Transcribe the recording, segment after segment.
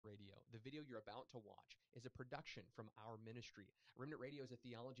video you're about to watch is a production from our ministry. Remnant Radio is a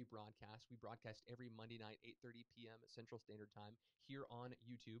theology broadcast. We broadcast every Monday night, 8:30 p.m. Central Standard Time here on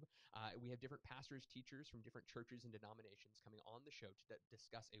YouTube. We have different pastors, teachers from different churches and denominations coming on the show to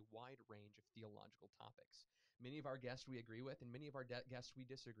discuss a wide range of theological topics. Many of our guests we agree with, and many of our guests we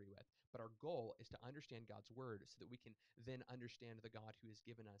disagree with. But our goal is to understand God's word so that we can then understand the God who has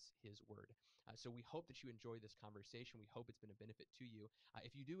given us his word. So we hope that you enjoy this conversation. We hope it's been a benefit to you.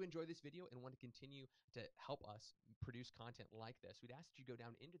 If you do enjoy this video and want to continue to help us produce content like this, we'd ask that you go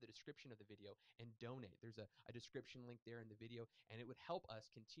down into the description of the video and donate. There's a description link there in the video, and it would help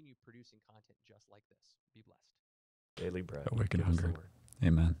us continue producing content just like this. Be blessed. Daily bread. Wicked hunger.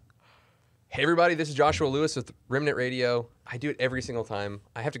 Amen. Hey everybody, this is Joshua Lewis with Remnant Radio. I do it every single time.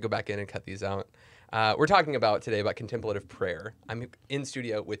 I have to go back in and cut these out. We're talking today about contemplative prayer. I'm in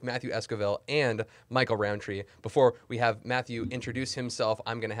studio with Matthew Esquivel and Michael Rowntree. Before we have Matthew introduce himself,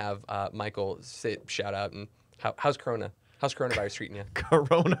 I'm going to have Michael say shout out. And how's Corona? How's coronavirus treating you?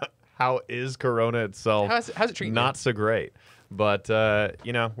 Corona. How is Corona itself? How's it treating you? Not so great. But,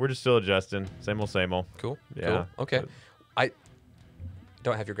 we're just still adjusting. Same old, same old. Cool. Yeah. Cool. Okay. I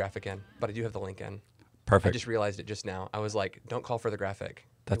don't have your graphic in, but I do have the link in. Perfect. I just realized it just now. I was like, don't call for the graphic.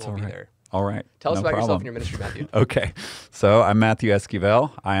 That's all right. Be there. All right. Tell us about yourself problem. and your ministry, Matthew. Okay. So I'm Matthew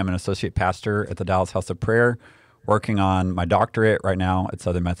Esquivel. I am an associate pastor at the Dallas House of Prayer, working on my doctorate right now at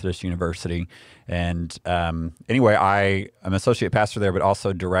Southern Methodist University. And anyway, I am associate pastor there, but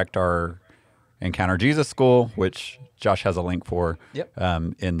also direct our Encounter Jesus School, which Josh has a link for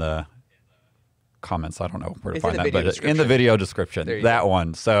in the comments. I don't know where to find that, but in the video description, that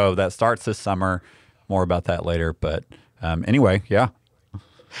one. So that starts this summer. More about that later. But anyway, yeah.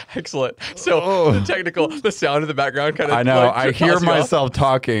 Excellent. So the sound in the background kind of. I know. I hear myself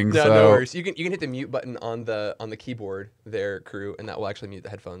talking. Yeah, so. no worries. You can hit the mute button on the keyboard there, crew, and that will actually mute the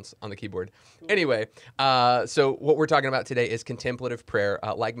headphones on the keyboard. Anyway, so what we're talking about today is contemplative prayer.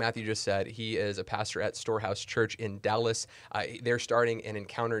 Like Matthew just said, he is a pastor at Storehouse Church in Dallas. They're starting an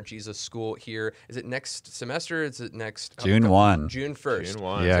Encounter Jesus School here. Is it next semester? Is it next June 1? June 1st. June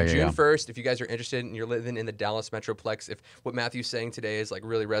 1. Yeah, so June 1st. If you guys are interested and you're living in the Dallas Metroplex, if what Matthew's saying today is like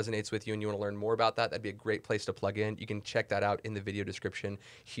really resonates with you and you want to learn more about that, that'd be a great place to plug in. You can check that out in the video description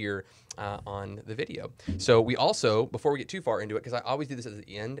here on the video. So we also, before we get too far into it, because I always do this at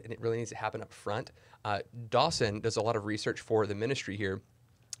the end and it really needs to happen up front, Dawson does a lot of research for the ministry here.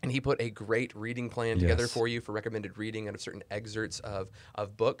 And he put a great reading plan together for you for recommended reading out of certain excerpts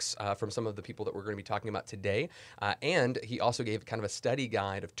of books from some of the people that we're going to be talking about today. And he also gave kind of a study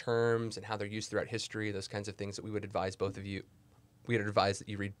guide of terms and how they're used throughout history, those kinds of things that we would advise both of you. We would advise that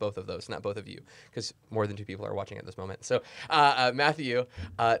you read both of those, not both of you, because more than two people are watching at this moment. So, Matthew,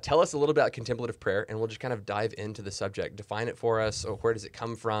 tell us a little about contemplative prayer, and we'll just kind of dive into the subject. Define it for us. Or where does it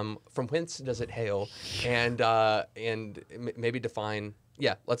come from? From whence does it hail? And maybe define.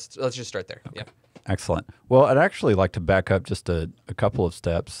 Yeah, let's just start there. Okay. Yeah. Excellent. Well, I'd actually like to back up just a couple of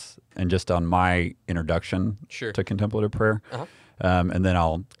steps and just on my introduction to contemplative prayer, and then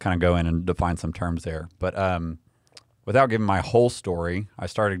I'll kind of go in and define some terms there. But without giving my whole story, I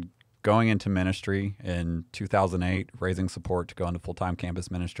started going into ministry in 2008, raising support to go into full-time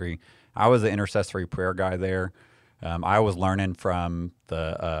campus ministry. I was the intercessory prayer guy there. I was learning from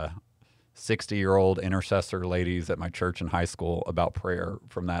the 60-year-old intercessor ladies at my church in high school about prayer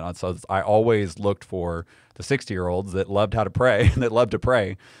from that on. So I always looked for the 60-year-olds that loved how to pray and that loved to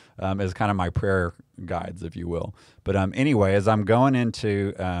pray as kind of my prayer guides, if you will. But anyway, as I'm going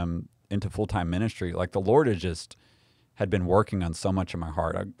into full-time ministry, like the Lord had been working on so much in my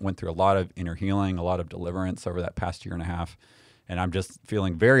heart. I went through a lot of inner healing, a lot of deliverance over that past year and a half, and I'm just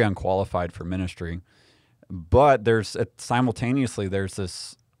feeling very unqualified for ministry. But simultaneously there's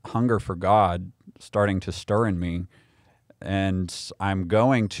this hunger for God starting to stir in me, and I'm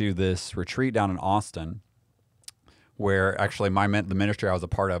going to this retreat down in Austin where actually the ministry I was a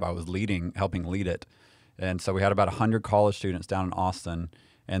part of, I was helping lead it. And so we had about 100 college students down in Austin.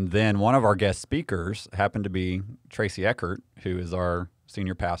 And then one of our guest speakers happened to be Teresa Eckert, who is our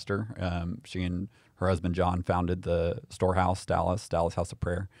senior pastor. She and her husband, John, founded the Storehouse, Dallas House of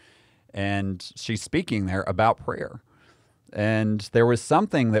Prayer. And she's speaking there about prayer. And there was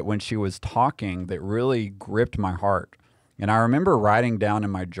something that when she was talking that really gripped my heart. And I remember writing down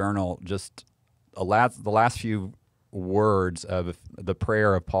in my journal just the last few words of the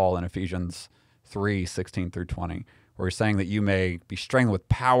prayer of Paul in Ephesians 3:16 through 20. Where he's saying that you may be strengthened with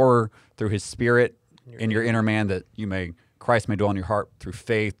power through his Spirit in your inner man, that Christ may dwell in your heart through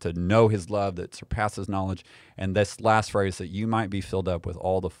faith, to know his love that surpasses knowledge. And this last phrase, that you might be filled up with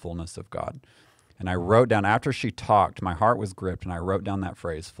all the fullness of God. And I wrote down, after she talked, my heart was gripped, and I wrote down that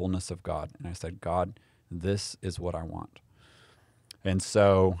phrase, fullness of God. And I said, God, this is what I want. And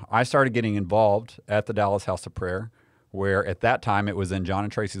so I started getting involved at the Dallas House of Prayer, where at that time it was in John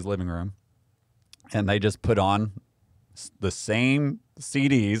and Tracy's living room. And they just put on the same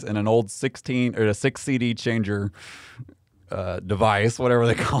CDs in an old 6 CD changer device, whatever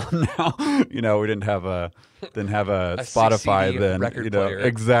they call them now. We didn't have a Spotify then. Record player.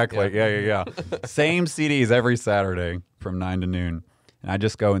 Exactly. Yeah. Same CDs every Saturday from 9 to noon. And I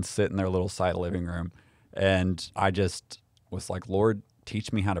just go and sit in their little side living room. And I just was like, Lord,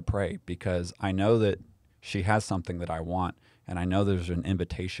 teach me how to pray, because I know that she has something that I want. And I know there's an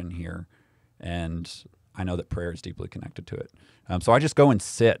invitation here. And I know that prayer is deeply connected to it. So I just go and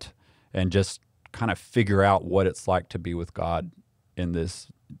sit and just kind of figure out what it's like to be with God in this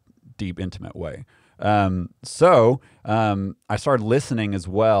deep, intimate way. So I started listening as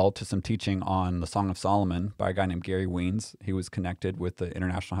well to some teaching on the Song of Solomon by a guy named Gary Weens. He was connected with the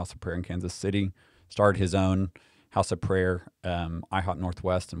International House of Prayer in Kansas City, started his own House of Prayer, IHOP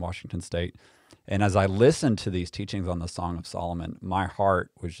Northwest in Washington State. And as I listened to these teachings on the Song of Solomon, my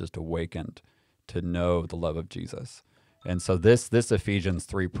heart was just awakened to know the love of Jesus. And so this Ephesians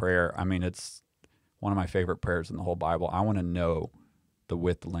 3 prayer, I mean, it's one of my favorite prayers in the whole Bible. I want to know the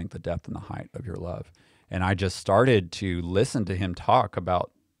width, the length, the depth, and the height of your love. And I just started to listen to him talk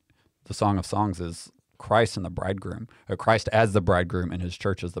about the Song of Songs as Christ and the bridegroom, or Christ as the bridegroom and his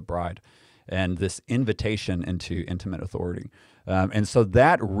church as the bride, and this invitation into intimate authority. And so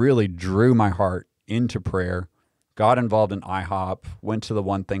that really drew my heart into prayer. Got involved in IHOP, went to the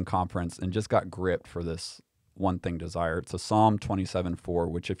One Thing conference, and just got gripped for this one thing desire. It's a Psalm 27:4,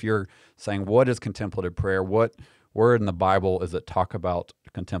 which if you're saying, what is contemplative prayer? What word in the Bible does it talk about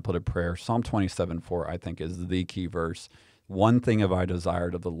contemplative prayer? Psalm 27:4, I think, is the key verse. One thing have I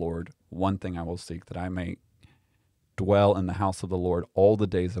desired of the Lord, one thing I will seek, that I may dwell in the house of the Lord all the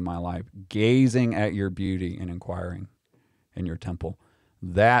days of my life, gazing at your beauty and inquiring in your temple.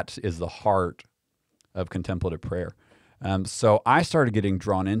 That is the heart of contemplative prayer. So I started getting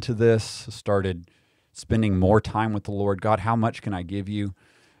drawn into this, started spending more time with the Lord. God, how much can I give you?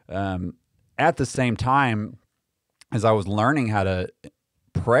 At the same time, as I was learning how to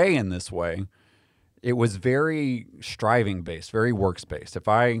pray in this way, it was very striving based, very works based. If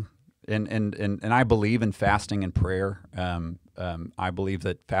I and I believe in fasting and prayer. I believe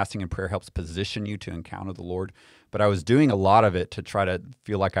that fasting and prayer helps position you to encounter the Lord. But I was doing a lot of it to try to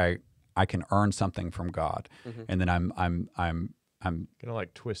feel like I can earn something from God, and then I'm gonna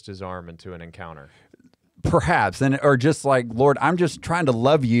like twist his arm into an encounter. Perhaps, or just like, Lord, I'm just trying to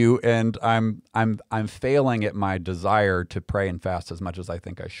love you, and I'm failing at my desire to pray and fast as much as I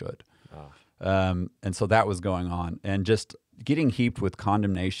think I should. And so that was going on, and just getting heaped with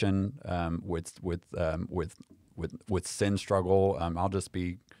condemnation, with sin struggle. I'll just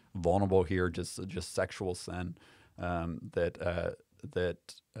be vulnerable here, just sexual sin that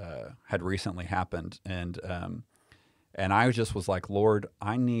had recently happened, and I just was like, Lord,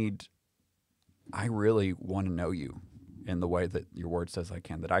 I really want to know you in the way that your word says I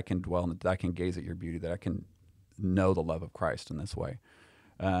can, that I can dwell in it, that I can gaze at your beauty, that I can know the love of Christ in this way.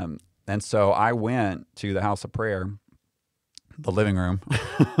 And so I went to the house of prayer, the living room,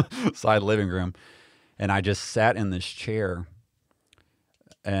 side living room, and I just sat in this chair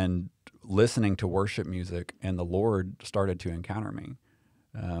and listening to worship music, and the Lord started to encounter me.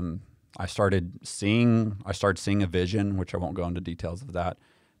 I started seeing a vision, which I won't go into details of that.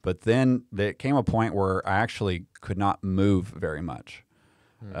 But then there came a point where I actually could not move very much.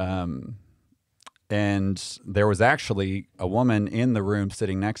 And there was actually a woman in the room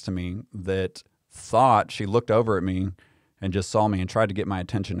sitting next to me that thought, she looked over at me and just saw me and tried to get my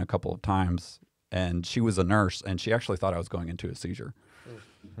attention a couple of times. And she was a nurse, and she actually thought I was going into a seizure.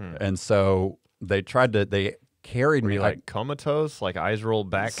 And so they carried me like comatose, like eyes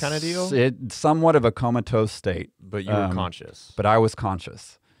rolled back kind of deal? Somewhat of a comatose state. But you were conscious. But I was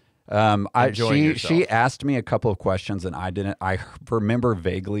conscious. She asked me a couple of questions, and I didn't. I remember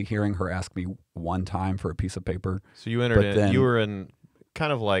vaguely hearing her ask me one time for a piece of paper. So you entered in. You were in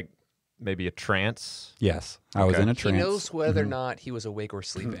kind of like maybe a trance. Yes, I was in a trance. He knows whether or not he was awake or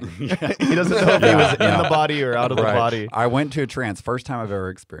sleeping. He doesn't know if he was in the body or out of the body. I went to a trance. First time I've ever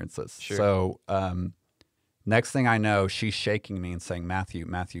experienced this. Sure. So next thing I know, she's shaking me and saying, Matthew,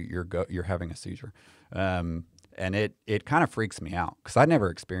 you're having a seizure. And it kind of freaks me out because I'd never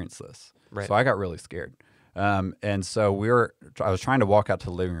experienced this. Right. So I got really scared. And so I was trying to walk out to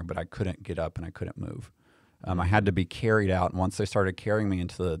the living room, but I couldn't get up and I couldn't move. I had to be carried out. And once they started carrying me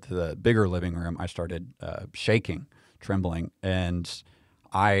into the bigger living room, I started shaking, trembling. And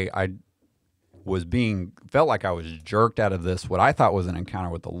I felt like I was jerked out of this, what I thought was an encounter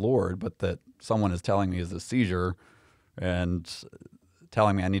with the Lord, but that someone is telling me is a seizure and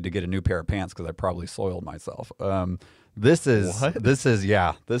telling me I need to get a new pair of pants because I probably soiled myself. This is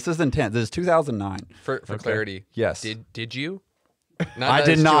intense. This is 2009. For clarity, yes. Did you? I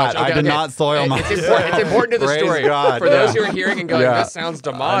did not. I did not soil myself. It's important to the story. God, for those who are hearing and going, this sounds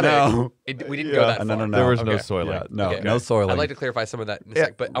demonic. We didn't go that far. No. There was no soiling. Yeah, no soiling. I'd like to clarify some of that in a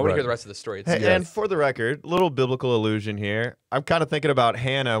sec, but I want to hear the rest of the story. And for the record, little biblical allusion here. I'm kind of thinking about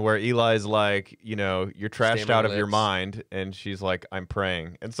Hannah, where Eli's like, you're trashed out of your mind, and she's like, I'm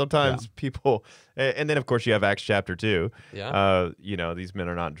praying. And sometimes people, and then of course you have Acts chapter 2. Yeah. These men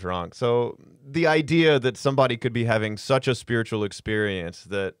are not drunk. So the idea that somebody could be having such a spiritual experience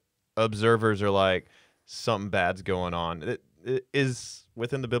that observers are like, something bad's going on, it is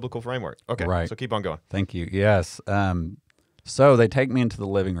within the biblical framework. Okay, right. So keep on going. Thank you. Yes. So they take me into the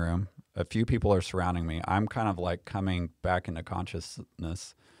living room. A few people are surrounding me. I'm kind of like coming back into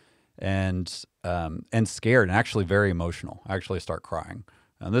consciousness and scared and actually very emotional. I actually start crying.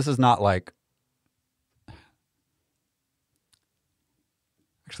 And this is not like,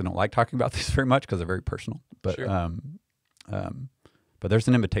 actually don't like talking about these very much because they're very personal, but, sure. But there's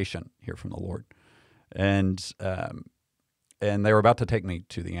an invitation here from the Lord. And they were about to take me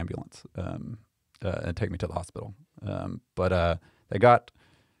to the ambulance and take me to the hospital. But they got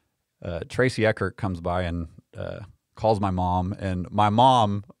Tracy Eckert comes by and calls my mom. And my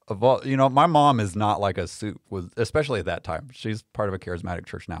mom, my mom is not like especially at that time. She's part of a charismatic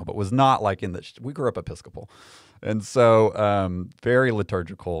church now, but was not like we grew up Episcopal. And so very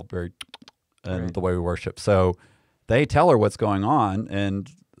liturgical, and the way we worship. So they tell her what's going on and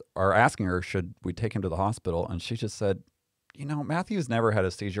are asking her, should we take him to the hospital? And she just said, Matthew's never had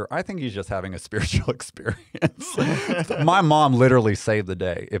a seizure. I think he's just having a spiritual experience. My mom literally saved the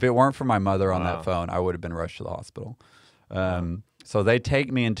day. If it weren't for my mother on that phone, I would have been rushed to the hospital. So they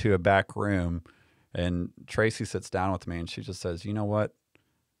take me into a back room, and Tracy sits down with me, and she just says, you know what?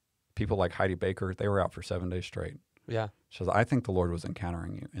 People like Heidi Baker, they were out for 7 days straight. Yeah. She says, I think the Lord was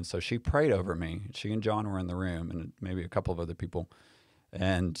encountering you. And so she prayed over me. She and John were in the room, and maybe a couple of other people.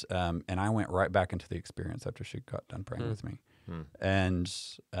 And I went right back into the experience after she got done praying with me. And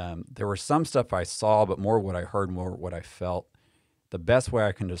there was some stuff I saw, but more what I heard, more what I felt. The best way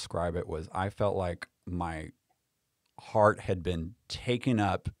I can describe it was I felt like my heart had been taken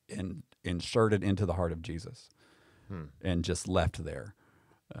up and inserted into the heart of Jesus and just left there.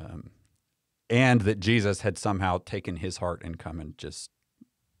 And that Jesus had somehow taken his heart and come and just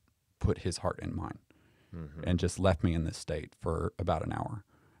put his heart in mine. And just left me in this state for about an hour,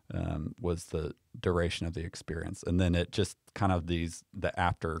 was the duration of the experience. And then it just kind of the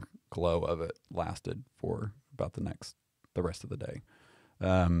afterglow of it lasted for about the rest of the day.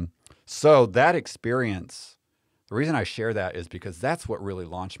 So that experience, the reason I share that is because that's what really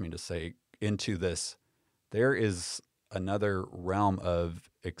launched me to say into this, there is another realm of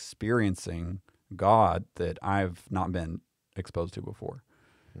experiencing God that I've not been exposed to before.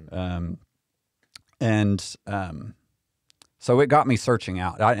 So it got me searching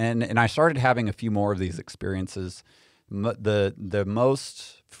out, and I started having a few more of these experiences. The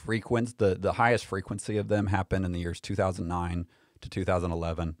most frequent, the highest frequency of them happened in the years 2009 to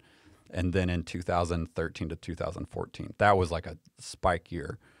 2011, and then in 2013 to 2014. That was like a spike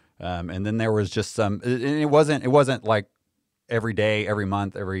year, and then there was just some. It wasn't like every day, every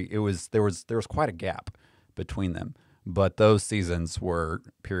month, there was quite a gap between them. But those seasons were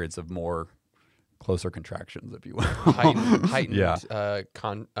periods of more closer contractions, if you will. heightened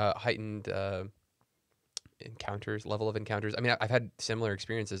level of encounters. I mean, I've had similar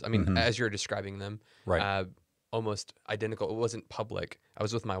experiences. I mean, as you're describing them, right. Almost identical. It wasn't public. I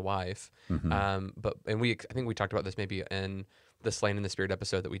was with my wife, I think we talked about this maybe in the Slain in the Spirit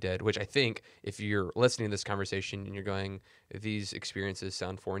episode that we did, which I think if you're listening to this conversation and you're going, these experiences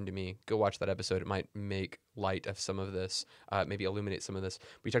sound foreign to me, go watch that episode. It might make light of some of this, maybe illuminate some of this.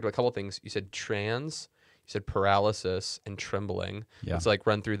 We talked about a couple of things. You said trance, you said paralysis, and trembling. Yeah. Let's like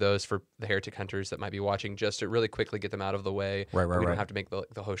run through those for the heretic hunters that might be watching, just to really quickly get them out of the way. Right. We don't have to make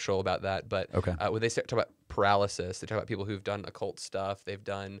the whole show about that. But okay. When they talk about paralysis, they talk about people who've done occult stuff. They've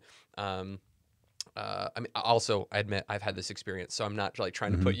done... I admit I've had this experience, so I'm not like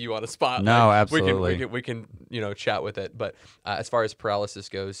trying to put you on a spot. No, like, absolutely. We can chat with it. But as far as paralysis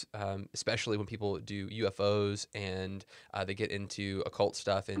goes, especially when people do UFOs and they get into occult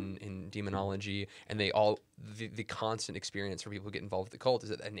stuff and demonology, and the constant experience for people who get involved with the cult is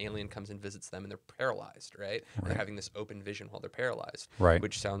that an alien comes and visits them and they're paralyzed, right? And they're having this open vision while they're paralyzed,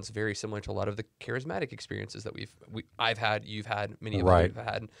 which sounds very similar to a lot of the charismatic experiences that I've had, you've had, many of us have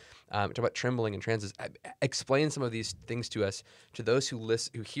had. Talk about trembling and trances. Explain some of these things to us, to those who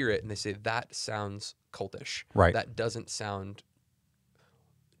hear it and they say that sounds cultish. Right. That doesn't sound.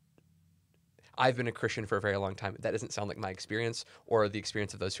 I've been a Christian for a very long time. That doesn't sound like my experience or the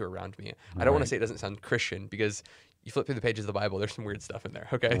experience of those who are around me. I don't want to say it doesn't sound Christian, because you flip through the pages of the Bible, there's some weird stuff in there.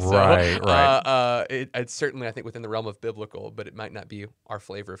 Okay, so it's certainly, I think, within the realm of biblical, but it might not be our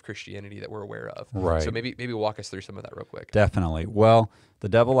flavor of Christianity that we're aware of. Right. So maybe walk us through some of that real quick. Definitely. Well, the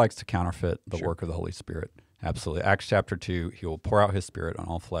devil likes to counterfeit the work of the Holy Spirit. Absolutely. Acts chapter 2, he will pour out his Spirit on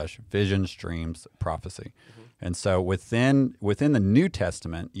all flesh, visions, dreams, prophecy. And so within the New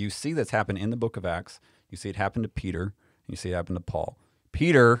Testament, you see this happen in the book of Acts. You see it happen to Peter, and you see it happen to Paul.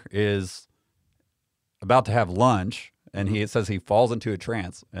 Peter is about to have lunch, and it says he falls into a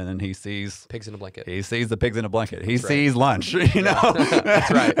trance, and then he sees pigs in a blanket. He sees the pigs in a blanket. He sees lunch, you know. That's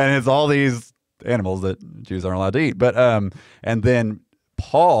right. And it's all these animals that Jews aren't allowed to eat. But and then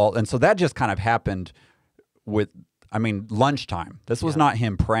Paul, and so that just kind of happened with, lunchtime. This was not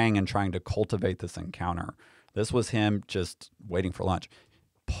him praying and trying to cultivate this encounter. This was him just waiting for lunch.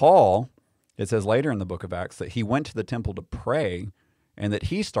 Paul, it says later in the book of Acts that he went to the temple to pray, and that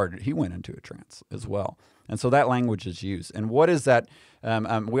he went into a trance as well. And so that language is used. And what is that?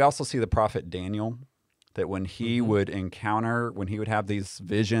 We also see the prophet Daniel, that when he would have these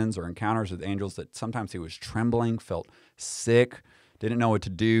visions or encounters with angels, that sometimes he was trembling, felt sick, didn't know what to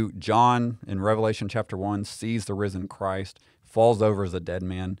do. John in Revelation chapter 1 sees the risen Christ, falls over as a dead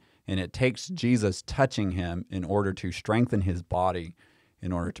man, and it takes Jesus touching him in order to strengthen his body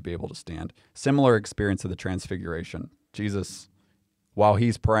in order to be able to stand. Similar experience of the transfiguration. Jesus, while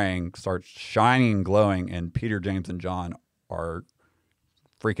he's praying, starts shining and glowing, and Peter, James, and John are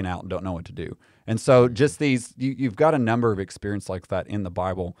freaking out and don't know what to do. And so just these, you've got a number of experiences like that in the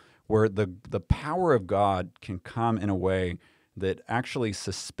Bible where the power of God can come in a way that actually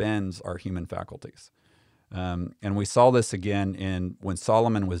suspends our human faculties. And we saw this again when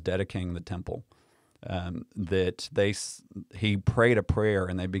Solomon was dedicating the temple, that he prayed a prayer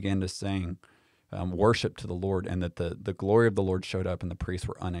and they began to sing worship to the Lord, and that the glory of the Lord showed up and the priests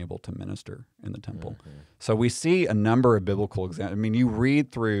were unable to minister in the temple. So we see a number of biblical examples. You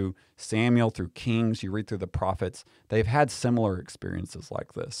read through Samuel, through Kings, you read through the prophets, they've had similar experiences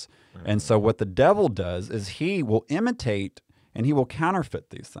like this. And so what the devil does is he will imitate and he will counterfeit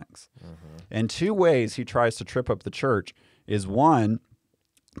these things. And two ways he tries to trip up the church is, one,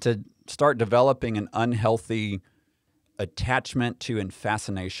 to start developing an unhealthy attachment to and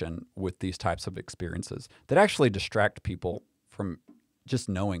fascination with these types of experiences that actually distract people from just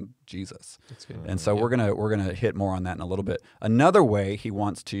knowing Jesus. That's good. And so we're gonna hit more on that in a little bit. Another way he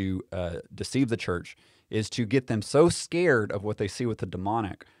wants to deceive the church is to get them so scared of what they see with the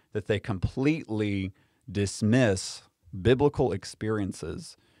demonic that they completely dismiss biblical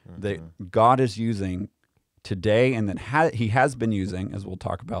experiences that God is using today, and that he has been using, as we'll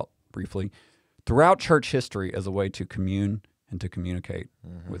talk about briefly, throughout church history as a way to commune and to communicate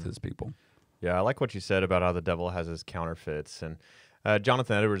with his people. Yeah, I like what you said about how the devil has his counterfeits. And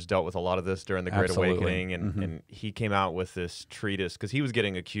Jonathan Edwards dealt with a lot of this during the Great Awakening, and he came out with this treatise because he was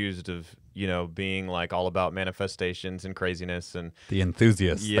getting accused of, being like all about manifestations and craziness and the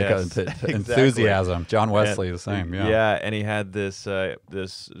enthusiast, exactly. Enthusiasm. John Wesley, the same. Yeah, and he had this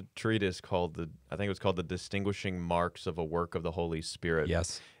this treatise called the Distinguishing Marks of a Work of the Holy Spirit.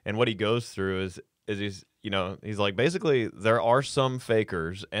 Yes, and what he goes through is he's like, basically there are some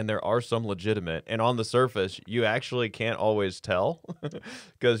fakers and there are some legitimate, and on the surface you actually can't always tell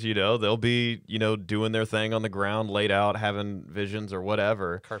because they'll be doing their thing on the ground, laid out, having visions or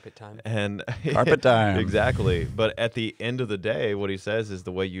whatever, carpet time and carpet time. Exactly. But at the end of the day, what he says is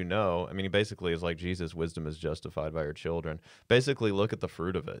the way he basically is like Jesus, wisdom is justified by your children. Basically look at the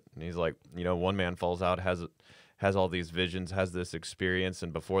fruit of it. And he's like, one man falls out, has all these visions, has this experience,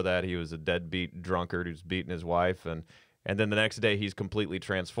 and before that he was a deadbeat drunkard who's beating his wife, and then the next day he's completely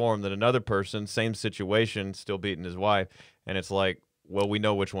transformed. Then another person, same situation, still beating his wife, and it's like, well, we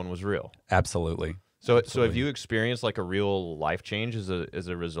know which one was real. Absolutely. So have you experienced like a real life change as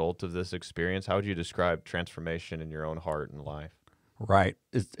a result of this experience? How would you describe transformation in your own heart and life? Right,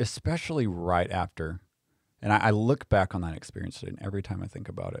 especially right after, and I look back on that experience today, and every time I think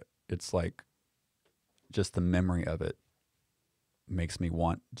about it, it's like, just the memory of it makes me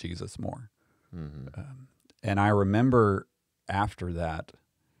want Jesus more. And I remember after that,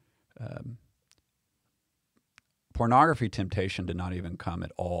 pornography temptation did not even come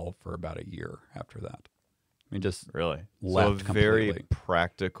at all for about a year after that. I mean, just really left so very completely.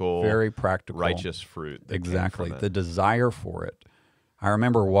 practical, righteous fruit. Exactly, the desire for it. I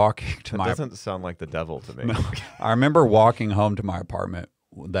remember walking to that doesn't sound like the devil to me. No, I remember walking home to my apartment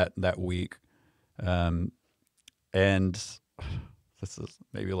that week, and this is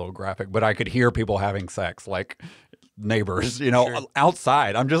maybe a little graphic, but I could hear people having sex, like neighbors, sure.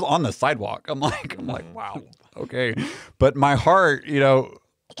 outside. I'm just on the sidewalk. I'm like, wow, okay. But my heart,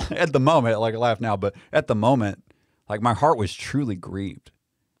 at the moment, like I laugh now, but at the moment, like my heart was truly grieved,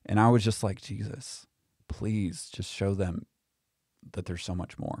 and I was just like, Jesus, please just show them that there's so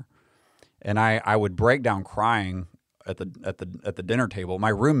much more. And I would break down crying at the dinner table. My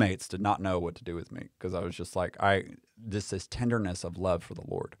roommates did not know what to do with me because I was just like, this tenderness of love for the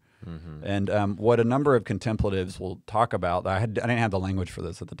Lord. Mm-hmm. And what a number of contemplatives will talk about, I didn't have the language for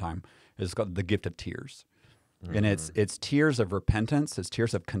this at the time, is called the gift of tears. Mm-hmm. And it's tears of repentance, it's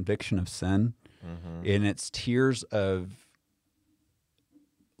tears of conviction of sin, mm-hmm. and it's tears of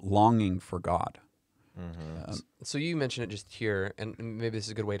longing for God. Mm-hmm. So you mentioned it just here, and maybe this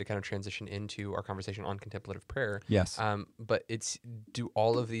is a good way to kind of transition into our conversation on contemplative prayer. Yes. But do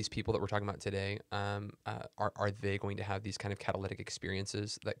all of these people that we're talking about today, are they going to have these kind of catalytic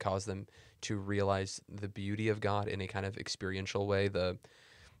experiences that cause them to realize the beauty of God in a kind of experiential way? The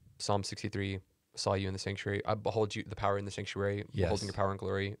Psalm 63, saw you in the sanctuary, I behold you, the power in the sanctuary, yes. beholding your power and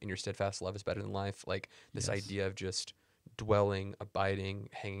glory, and your steadfast love is better than life. Like this yes. idea of just dwelling, abiding,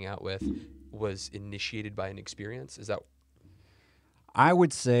 hanging out with was initiated by an experience. Is that? I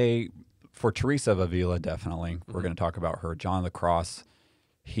would say for Teresa of Avila, definitely. Mm-hmm. We're going to talk about her. John of the Cross,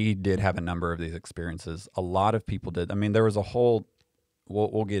 he did have a number of these experiences. A lot of people did. I mean, there was a whole,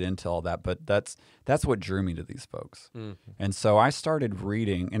 we'll get into all that, but that's what drew me to these folks. Mm-hmm. And so I started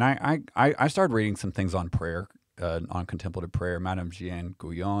reading, and I started reading some things on prayer, on contemplative prayer, Madame Jeanne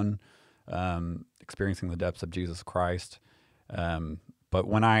Guyon, Experiencing the Depths of Jesus Christ. But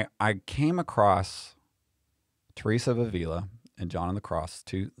when I came across Teresa of Avila and John of the Cross,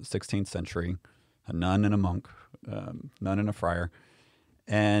 16th century, a nun and a monk, nun and a friar,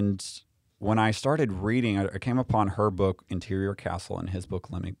 and when I started reading, I came upon her book, Interior Castle, and his book,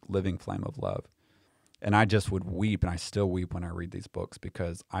 Living Flame of Love. And I just would weep, and I still weep when I read these books,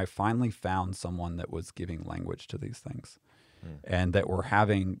 because I finally found someone that was giving language to these things. And that we're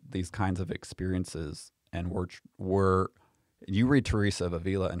having these kinds of experiences, and we're you read Teresa of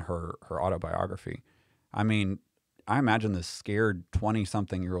Avila and her autobiography. I mean, I imagine this scared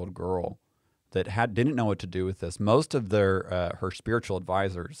 20-something-year-old girl that didn't know what to do with this. Most of her spiritual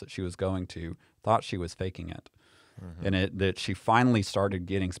advisors that she was going to thought she was faking it, mm-hmm. and that she finally started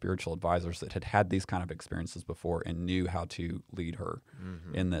getting spiritual advisors that had had these kind of experiences before and knew how to lead her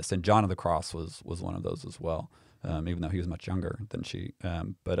mm-hmm. in this. And John of the Cross was one of those as well. Even though he was much younger than she.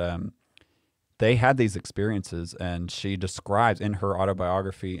 But they had these experiences, and she describes in her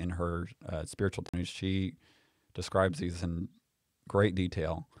autobiography, in her spiritual news, she describes these in great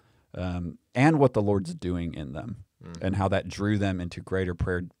detail, and what the Lord's doing in them, mm-hmm. and how that drew them into greater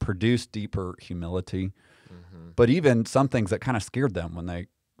prayer, produced deeper humility, mm-hmm. but even some things that kind of scared them when they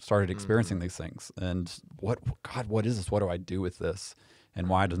started experiencing mm-hmm. these things. And what is this? What do I do with this? And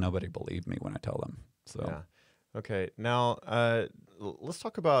why does nobody believe me when I tell them? So. Yeah. Okay, now let's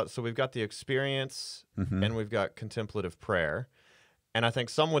talk about, so we've got the experience mm-hmm. and we've got contemplative prayer. And I think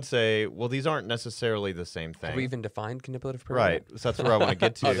some would say, well, these aren't necessarily the same thing. Have we even defined contemplative prayer? Right, so that's where I want to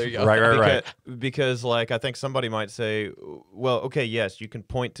get to. Oh, there you go. Right. Because like, I think somebody might say, well, okay, yes, you can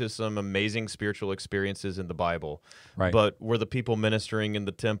point to some amazing spiritual experiences in the Bible, right. but were the people ministering in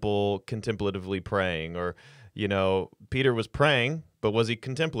the temple contemplatively praying? Or, Peter was praying, but was he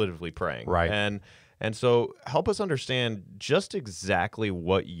contemplatively praying? Right. And so help us understand just exactly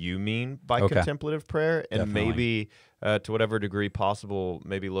what you mean by contemplative prayer, and Definitely. maybe to whatever degree possible,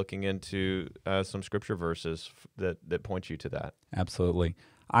 maybe looking into some scripture verses that point you to that. Absolutely.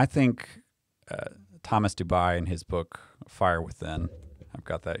 I think Thomas Dubai in his book, Fire Within, I've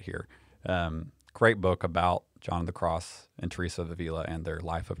got that here, great book about John of the Cross and Teresa of Avila and their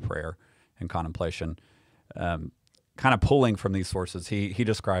life of prayer and contemplation. Kind of pulling from these sources, he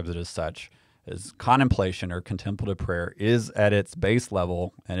describes it as such. As contemplation or contemplative prayer is at its base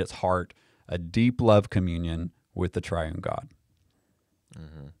level and its heart a deep love communion with the triune God.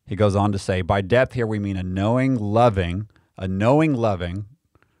 Mm-hmm. He goes on to say, by depth here we mean a knowing loving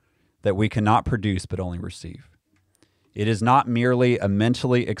that we cannot produce but only receive. It is not merely a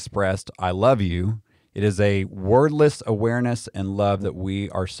mentally expressed I love you. It is a wordless awareness and love that we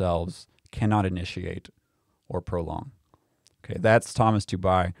ourselves cannot initiate or prolong. Okay, that's Thomas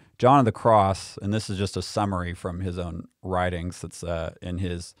Dubai. John of the Cross, and this is just a summary from his own writings that's in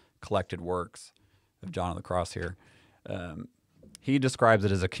his collected works. of John on the cross here. He describes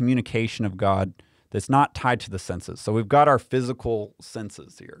it as a communication of God that's not tied to the senses. So we've got our physical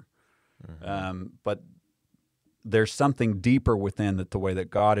senses here, but there's something deeper within that. The way that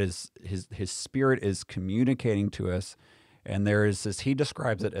God is, His Spirit is communicating to us, and there is this. He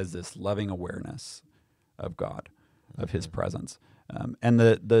describes it as this loving awareness of God, of His presence, and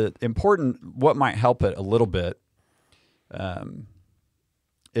the important. What might help it a little bit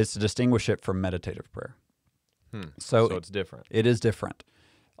is to distinguish it from meditative prayer. So it's different. It is different.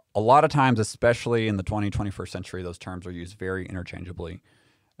 A lot of times, especially in the 21st century, those terms are used very interchangeably.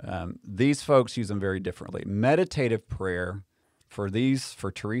 These folks use them very differently. Meditative prayer for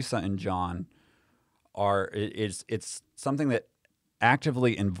Teresa and John it's something that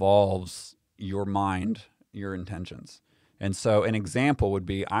actively involves your mind, your intentions. And so an example would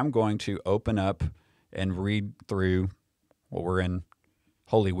be, I'm going to open up and read through, well, we're in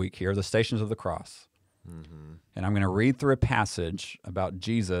Holy Week here, the Stations of the Cross. And I'm going to read through a passage about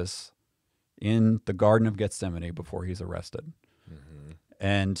Jesus in the Garden of Gethsemane before he's arrested.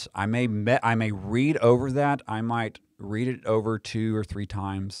 And I may read over that. I might read it over 2 or 3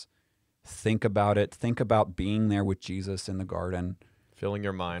 times. Think about it. Think about being there with Jesus in the garden. Filling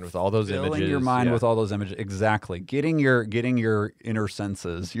your mind with all those images. Filling your mind with all those images. Exactly. Getting your inner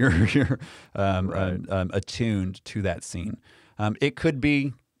senses, your attuned to that scene. It could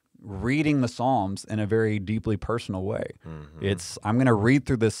be reading the Psalms in a very deeply personal way. I'm going to read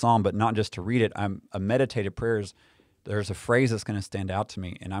through this Psalm, but not just to read it. A meditative prayer is, there's a phrase that's going to stand out to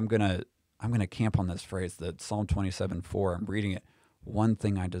me, and I'm going to camp on this phrase, that Psalm 27:4. I'm reading it. One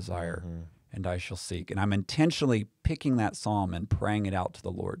thing I desire, and I shall seek. And I'm intentionally picking that psalm and praying it out to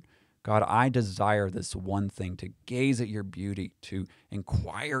the Lord. God, I desire this one thing, to gaze at your beauty, to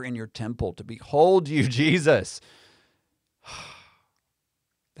inquire in your temple, to behold you, Jesus.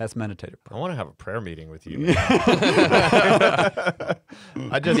 That's meditative prayer. I want to have a prayer meeting with you. I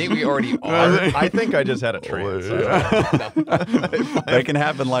think we already are. I think I just had a trance. They can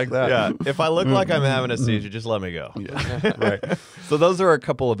happen like that. Yeah. If I look like I'm having a seizure, just let me go. Yeah. Right. So those are a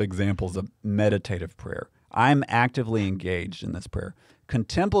couple of examples of meditative prayer. I'm actively engaged in this prayer.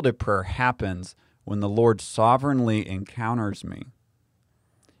 Contemplative prayer happens when the Lord sovereignly encounters me.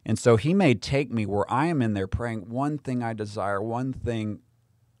 And so he may take me where I am in there praying, one thing I desire, one thing.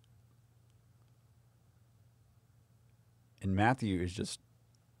 And Matthew is just,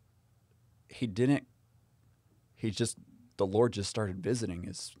 the Lord just started visiting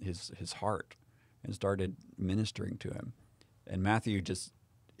his heart and started ministering to him. And Matthew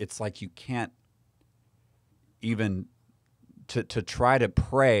it's like you can't even, to try to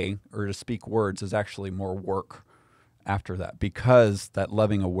pray or to speak words is actually more work after that, because that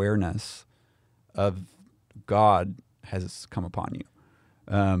loving awareness of God has come upon you.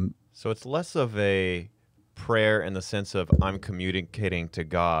 So it's less of a prayer in the sense of I'm communicating to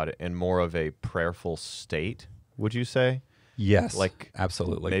God, and more of a prayerful state, would you say? Yes, like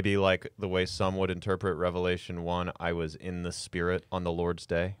absolutely. Maybe like the way some would interpret Revelation 1, I was in the Spirit on the Lord's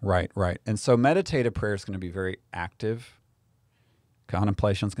day. Right. And so meditative prayer is going to be very active.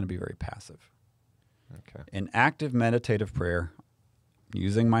 Contemplation is going to be very passive. Okay. In active meditative prayer,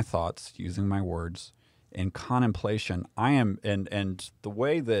 using my thoughts, using my words, in contemplation, I am, and the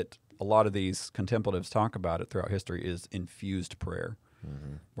way that a lot of these contemplatives talk about it throughout history is infused prayer,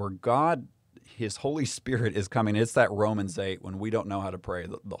 where God, His Holy Spirit is coming. It's that Romans 8, when we don't know how to pray,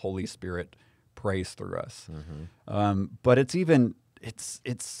 the Holy Spirit prays through us. But it's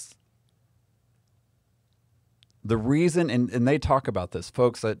the reason, and they talk about this,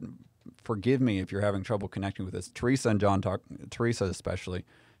 folks, that forgive me if you're having trouble connecting with this. Teresa and John Teresa especially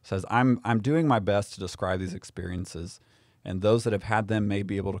says, I'm doing my best to describe these experiences, and those that have had them may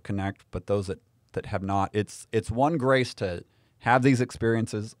be able to connect, but those that have not, it's one grace to have these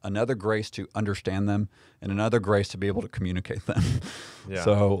experiences, another grace to understand them, and another grace to be able to communicate them. Yeah.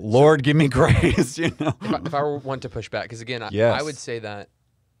 So, Lord, give me grace. If I were one to push back, because again, I would say that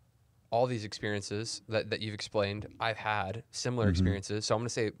all these experiences that you've explained, I've had similar experiences. So I'm going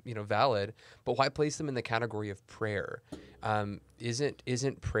to say, valid, but why place them in the category of prayer?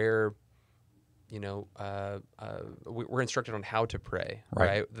 Isn't prayer, we're instructed on how to pray,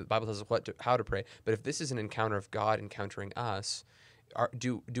 right? The Bible tells us how to pray. But if this is an encounter of God encountering us,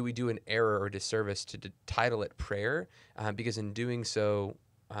 do we do an error or disservice to title it prayer? Because in doing so,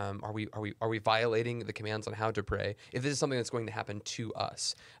 are we violating the commands on how to pray? If this is something that's going to happen to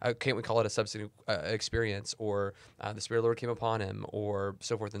us, can't we call it a subsequent experience, or the Spirit of the Lord came upon him, or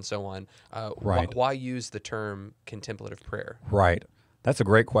so forth and so on? Why use the term contemplative prayer? Right. That's a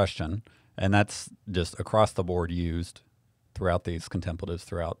great question. And that's just across the board used throughout these contemplatives,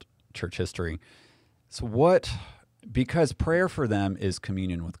 throughout church history. So because prayer for them is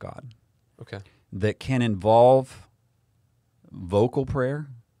communion with God. Okay. That can involve vocal prayer.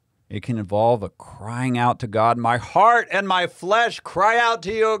 It can involve a crying out to God. My heart and my flesh cry out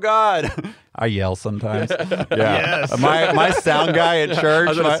to you, O God. I yell sometimes. Yeah. Yes. My sound guy at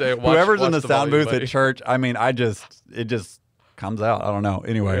church, whoever's in the sound booth buddy. at church, I mean, it just comes out. I don't know.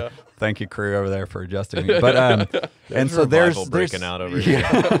 Anyway, thank you, crew over there, for adjusting me. But and so there's breaking out over here.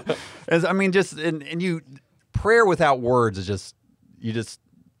 I mean, and you prayer without words is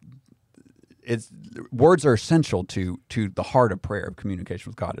words are essential to the heart of prayer, of communication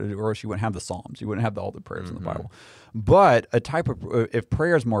with God, or else you wouldn't have the Psalms, you wouldn't have all the prayers in the Bible. But a type of, if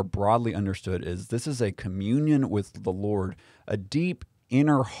prayer is more broadly understood, this is a communion with the Lord, a deep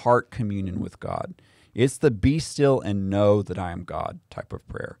inner heart communion with God. It's the be still and know that I am God type of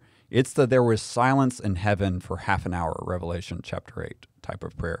prayer. It's the there was silence in heaven for half an hour, Revelation chapter 8 type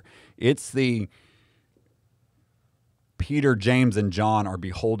of prayer. It's the Peter, James, and John are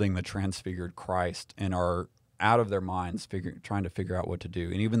beholding the transfigured Christ and are out of their minds trying to figure out what to do.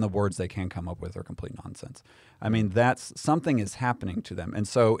 And even the words they can come up with are complete nonsense. I mean, that's something is happening to them. And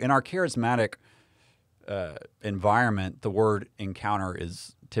so in our charismatic environment, the word encounter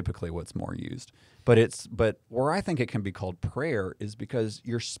is typically what's more used. But where I think it can be called prayer is because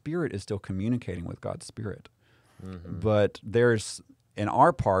your spirit is still communicating with God's spirit. Mm-hmm. But there's, in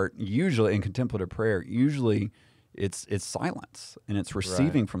our part, usually in contemplative prayer, usually it's silence, and it's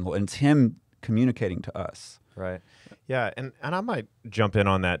receiving from the Lord, and it's Him communicating to us. Right. Yeah, and I might jump in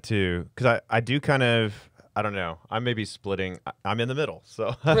on that too, because I do kind of, I don't know, I may be splitting. I'm in the middle,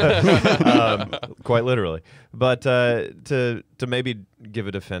 so quite literally. But to maybe give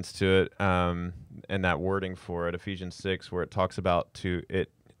a defense to it, and that wording for it, Ephesians 6, where it talks about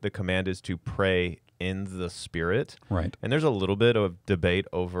the command is to pray in the Spirit. Right. And there's a little bit of debate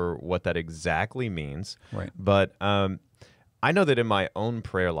over what that exactly means. Right. But I know that in my own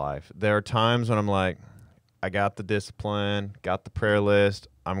prayer life, there are times when I'm like, I got the discipline, got the prayer list.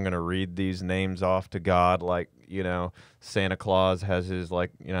 I'm going to read these names off to God like, Santa Claus has his, I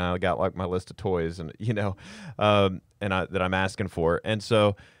got like my list of toys and, that I'm asking for. And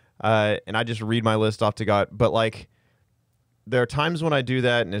so, and I just read my list off to God. But there are times when I do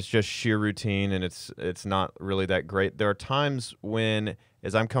that and it's just sheer routine and it's not really that great. There are times when,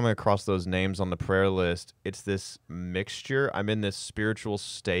 as I'm coming across those names on the prayer list, it's this mixture. I'm in this spiritual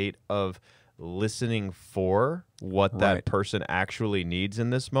state of listening for what that person actually needs in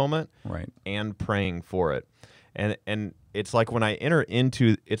this moment, and praying for it. And it's like when I enter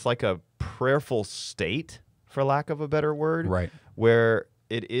into, it's like a prayerful state, for lack of a better word, where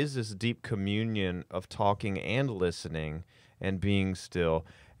it is this deep communion of talking and listening and being still.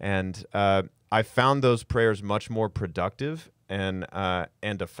 And I found those prayers much more productive and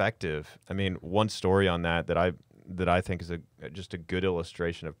effective. I mean, one story on that I think is just a good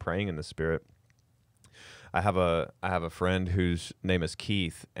illustration of praying in the Spirit. I have a friend whose name is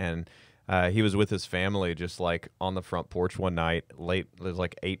Keith, and he was with his family just on the front porch one night late. It was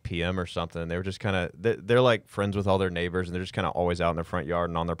 8 p.m. or something. And they were just kind of they're like friends with all their neighbors, and they're just kind of always out in their front yard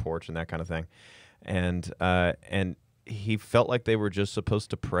and on their porch and that kind of thing. And he felt like they were just supposed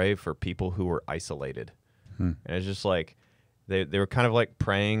to pray for people who were isolated. And it's just they were kind of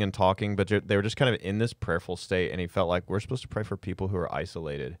praying and talking, but they were just kind of in this prayerful state. And he felt like we're supposed to pray for people who are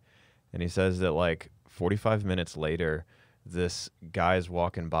isolated. And he says that 45 minutes later, this guy's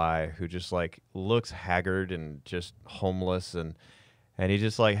walking by who just looks haggard and just homeless. And he's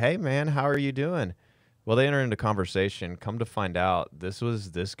just hey man, how are you doing? Well, they enter into conversation. Come to find out, this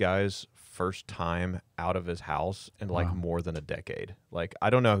was this guy's first time out of his house in more than a decade. I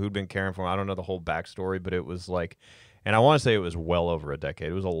don't know who'd been caring for him. I don't know the whole backstory, but it was and I want to say it was well over a decade.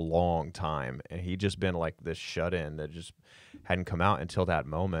 It was a long time. And he'd just been this shut-in that just hadn't come out until that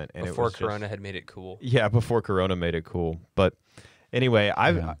moment. And before Corona had made it cool. Yeah, before Corona made it cool. But anyway,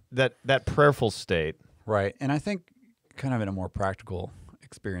 that prayerful state. Right. And I think kind of in a more practical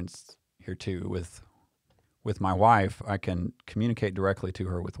experience here too with my wife, I can communicate directly to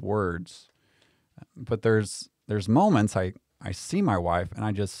her with words. But there's moments I see my wife and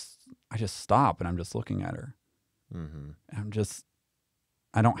I just stop and I'm just looking at her. Mm-hmm.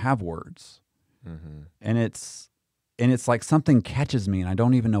 I don't have words. Mm-hmm. And it's like something catches me and I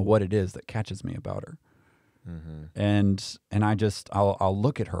don't even know what it is that catches me about her. Mm-hmm. And I'll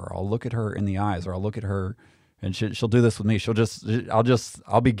look at her. I'll look at her in the eyes, or I'll look at her, and she'll do this with me.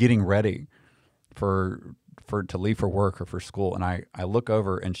 I'll be getting ready to leave for work or for school, and I look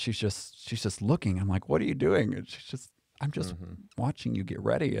over and she's just looking. I'm like, what are you doing? And I'm just watching you get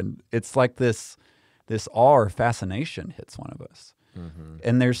ready. And it's like this awe or fascination hits one of us. Mm-hmm.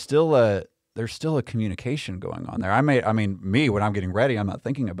 And there's still there's still a communication going on there. Me, when I'm getting ready, I'm not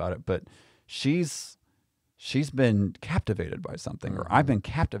thinking about it, but she's been captivated by something, or I've been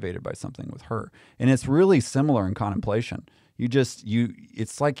captivated by something with her. And it's really similar in contemplation.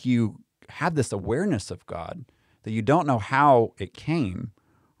 It's like you have this awareness of God that you don't know how it came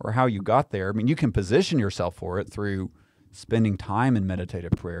or how you got there. I mean, you can position yourself for it through spending time in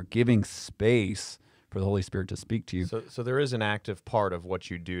meditative prayer, giving space for the Holy Spirit to speak to you. So there is an active part of what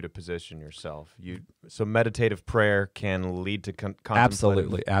you do to position yourself. So meditative prayer can lead to contemplative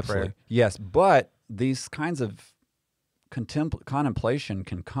Absolutely. prayer. Yes, but these kinds of contemplation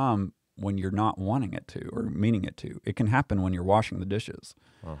can come when you're not wanting it to or meaning it to. It can happen when you're washing the dishes.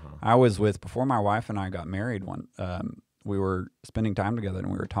 I was before my wife and I got married, we were spending time together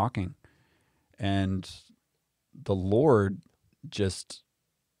and we were talking, and the Lord just,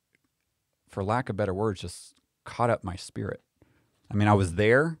 for lack of better words, just caught up my spirit. I mean, I was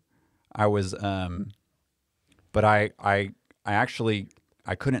there, but I actually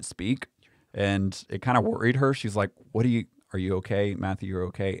couldn't speak, and it kind of worried her. She's like, are you okay, Matthew? You're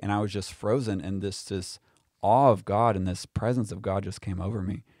okay? And I was just frozen, and this awe of God and this presence of God just came over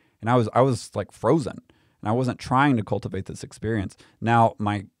me. And I was like frozen, and I wasn't trying to cultivate this experience. Now,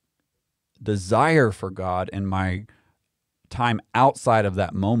 my desire for God and my time outside of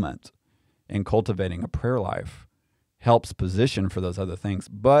that moment in cultivating a prayer life helps position for those other things.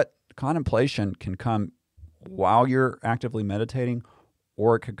 But contemplation can come while you're actively meditating,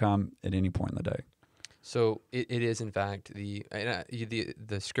 or it could come at any point in the day. So it is, in fact, the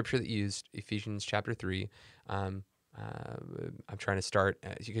scripture that you used, Ephesians chapter 3. I'm trying to start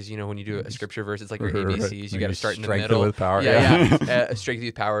because when you do a scripture verse, it's like your ABCs. You got to start in the middle. With power. Strength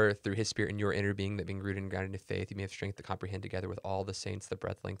with power through His Spirit in your inner being, that being rooted and grounded in faith, you may have strength to comprehend together with all the saints the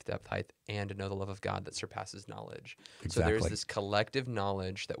breadth, length, depth, height, and to know the love of God that surpasses knowledge. Exactly. So there's this collective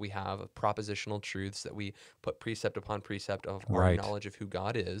knowledge that we have of propositional truths that we put precept upon precept of our knowledge of who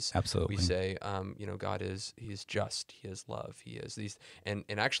God is. Absolutely. We say, God is, He is just, He is love, He is these, and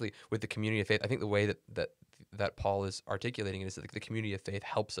actually with the community of faith, I think the way that Paul is articulating it is that the community of faith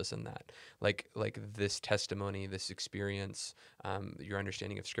helps us in that, like this testimony, this experience, your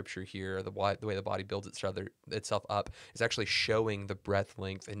understanding of Scripture here, the way the body builds itself up is actually showing the breadth,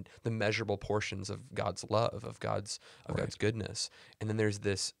 length, and the measurable portions of God's love, of God's goodness, and then there's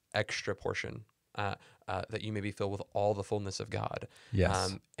this extra portion that you may be filled with all the fullness of God.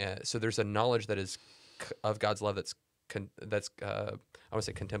 Yes. So there's a knowledge that is of God's love that's I want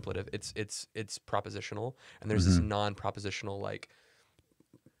to say contemplative. It's propositional, and there's this non-propositional, like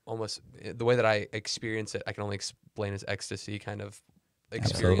almost the way that I experience it, I can only explain as ecstasy kind of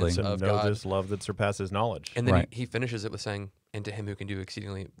experience of God. Know this love that surpasses knowledge. And then he finishes it with saying, "And to Him who can do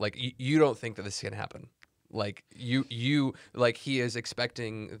exceedingly." Like you don't think that this is gonna happen. Like you like he is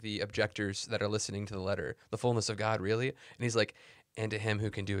expecting the objectors that are listening to the letter, the fullness of God, really, and He's like, "And to Him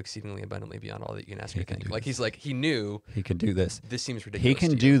who can do exceedingly abundantly beyond all that you can ask or think." Like He's like, He knew He could do this. This seems ridiculous. He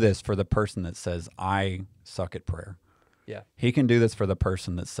can do this for the person that says, "I suck at prayer." Yeah. He can do this for the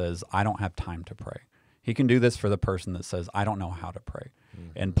person that says, "I don't have time to pray." He can do this for the person that says, "I don't know how to pray."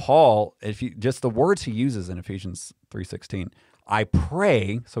 And Paul, just the words he uses in Ephesians 3:16, I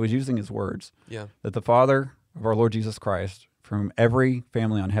pray, so he's using his words, that the Father of our Lord Jesus Christ, from whom every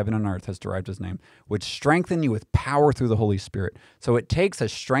family on heaven and earth has derived His name, would strengthen you with power through the Holy Spirit. So it takes a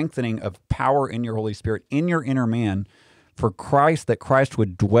strengthening of power in your Holy Spirit, in your inner man, for Christ, that Christ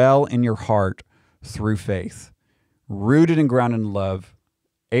would dwell in your heart through faith, rooted and grounded in love,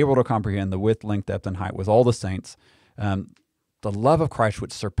 able to comprehend the width, length, depth, and height with all the saints, the love of Christ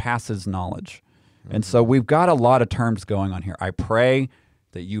which surpasses knowledge. And so we've got a lot of terms going on here. I pray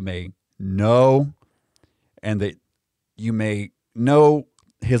that you may know, and that you may know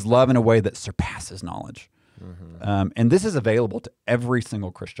His love in a way that surpasses knowledge. And this is available to every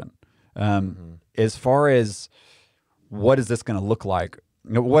single Christian. As far as what is this going to look like,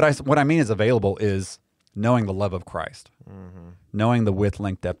 what I mean is available is knowing the love of Christ, knowing the width,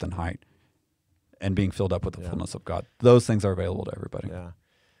 length, depth, and height, and being filled up with the fullness of God. Those things are available to everybody.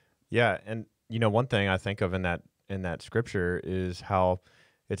 Yeah. And one thing I think of in that scripture is how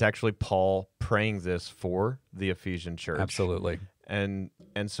it's actually Paul praying this for the Ephesian church. Absolutely. And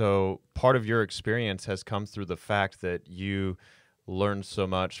so part of your experience has come through the fact that you learned so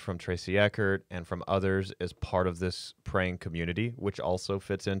much from Tracy Eckert and from others as part of this praying community, which also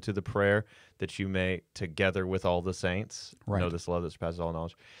fits into the prayer that you may, together with all the saints, know this love that surpasses all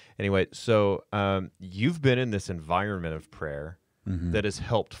knowledge. Anyway, so you've been in this environment of prayer that has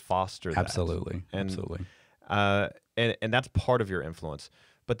helped foster that. Absolutely. And that's part of your influence.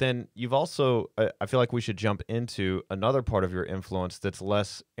 But then you've also, I feel like we should jump into another part of your influence that's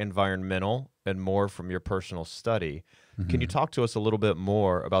less environmental and more from your personal study. Can you talk to us a little bit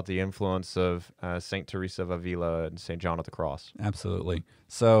more about the influence of St. Teresa of Avila and St. John of the Cross? Absolutely.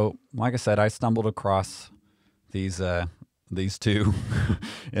 So, like I said, I stumbled across these two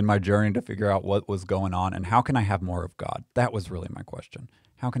in my journey to figure out what was going on and how can I have more of God? That was really my question.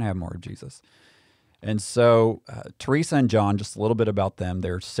 How can I have more of Jesus? And so Teresa and John, just a little bit about them.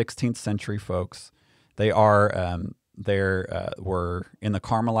 They're 16th century folks. They are were in the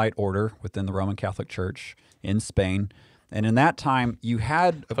Carmelite order within the Roman Catholic Church in Spain. And in that time, you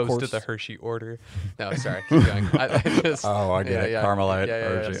had, of course... the Hershey order. No, sorry. Keep going. I get it. Carmelite,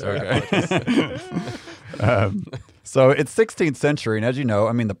 Hershey. Sorry, okay. So it's 16th century, and as you know,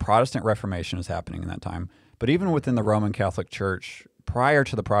 I mean, the Protestant Reformation is happening in that time. But even within the Roman Catholic Church, prior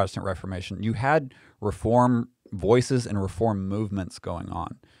to the Protestant Reformation, you had reform voices and reform movements going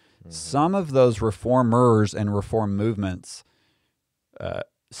on. Some of those reformers and reform movements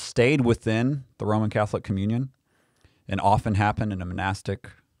stayed within the Roman Catholic communion and often happened in a monastic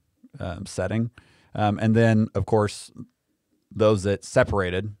setting. And then, of course, those that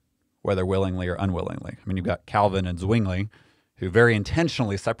separated, whether willingly or unwillingly. I mean, you've got Calvin and Zwingli, who very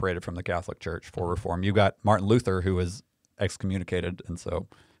intentionally separated from the Catholic Church for reform. You've got Martin Luther, who was excommunicated and so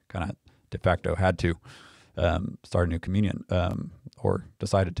kind of de facto had to start a new communion or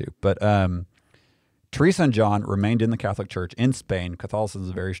decided to. But Teresa and John remained in the Catholic Church in Spain. Catholicism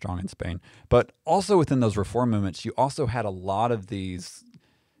is very strong in Spain. But also within those reform movements, you also had a lot of these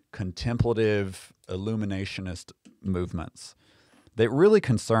contemplative, illuminationist movements that really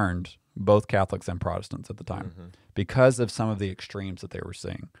concerned both Catholics and Protestants at the time because of some of the extremes that they were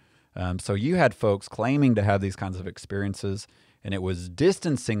seeing. So you had folks claiming to have these kinds of experiences, and it was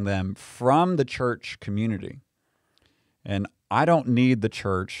distancing them from the church community. And I don't need the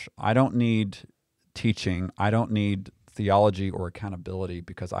church. I don't need teaching. I don't need theology or accountability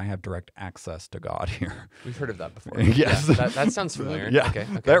because I have direct access to God here. We've heard of that before. Yes. Yeah, that sounds familiar. Yeah. Okay.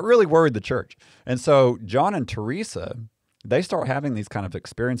 That really worried the church. And so John and Teresa, they start having these kind of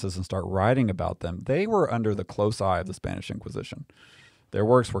experiences and start writing about them. They were under the close eye of the Spanish Inquisition. Their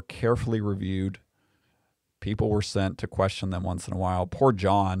works were carefully reviewed. People were sent to question them once in a while. Poor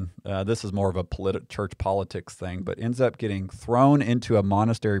John, this is more of a church politics thing, but ends up getting thrown into a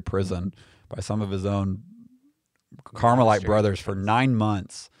monastery prison by some of his own Carmelite brothers for 9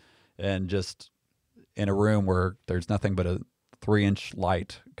 months, and just in a room where there's nothing but a 3-inch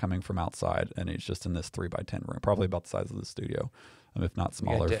light coming from outside, and he's just in this 3x10 room, probably about the size of the studio, if not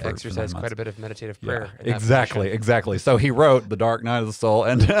smaller. You had to exercise quite a bit of meditative prayer. Yeah, exactly. So he wrote "The Dark Night of the Soul,"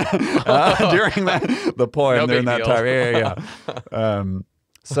 and during the poem during that time, yeah.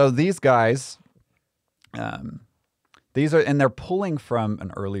 So these guys, they're pulling from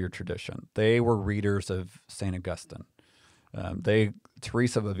an earlier tradition. They were readers of Saint Augustine.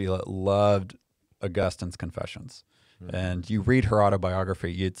 Teresa of Avila loved Augustine's Confessions. And you read her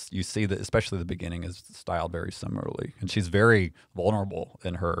autobiography, you see that especially the beginning is styled very similarly. And she's very vulnerable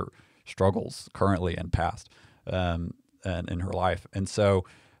in her struggles currently and past and in her life. And so,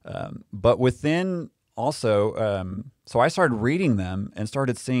 but within also, so I started reading them and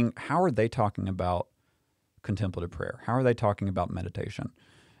started seeing how are they talking about contemplative prayer? How are they talking about meditation?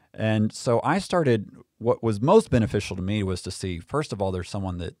 And so I started, what was most beneficial to me was to see, first of all, there's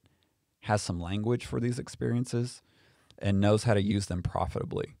someone that has some language for these experiences and knows how to use them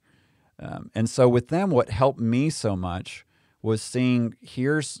profitably. And so with them, what helped me so much was seeing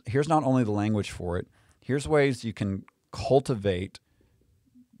here's not only the language for it, here's ways you can cultivate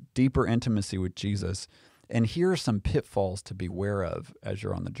deeper intimacy with Jesus, and here are some pitfalls to beware of as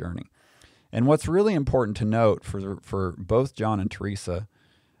you're on the journey. And what's really important to note for both John and Teresa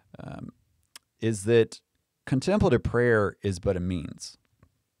is that contemplative prayer is but a means.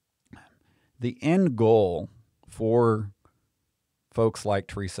 The end goal for folks like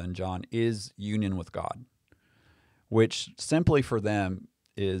Teresa and John is union with God, which simply for them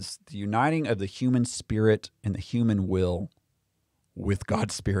is the uniting of the human spirit and the human will with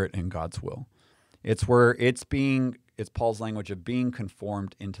God's spirit and God's will. It's where it's Paul's language of being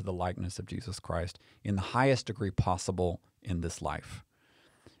conformed into the likeness of Jesus Christ in the highest degree possible in this life.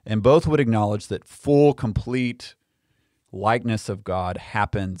 And both would acknowledge that full, complete likeness of God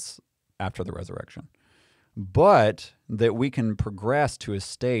happens after the resurrection, but that we can progress to a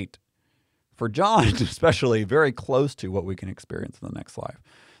state, for John especially, very close to what we can experience in the next life.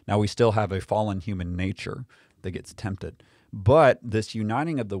 Now, we still have a fallen human nature that gets tempted, but this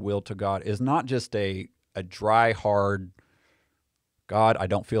uniting of the will to God is not just a dry, hard, God, I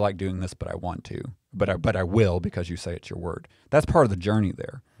don't feel like doing this, but I want to. but I will because you say it's your word. That's part of the journey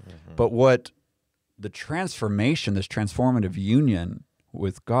there. But what the transformation, this transformative union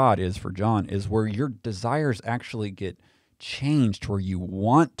with God is for John, is where your desires actually get changed, where you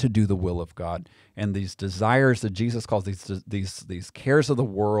want to do the will of God, and these desires that Jesus calls these cares of the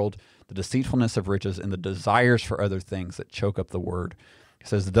world, the deceitfulness of riches, and the desires for other things that choke up the word. He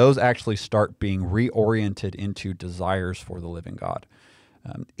says those actually start being reoriented into desires for the living God,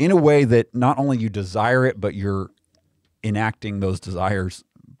 in a way that not only you desire it, but you're enacting those desires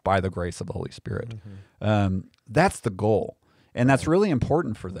by the grace of the Holy Spirit. That's the goal, and that's really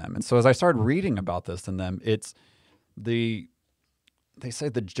important for them. And so as I started reading about this in them, they say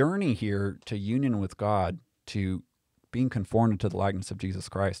the journey here to union with God, to being conformed to the likeness of Jesus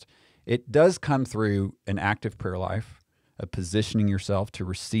Christ, it does come through an active prayer life, of positioning yourself to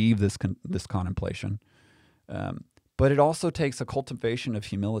receive this contemplation. But it also takes a cultivation of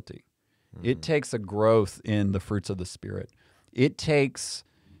humility. It takes a growth in the fruits of the Spirit. It takes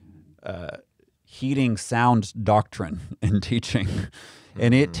heeding sound doctrine and teaching.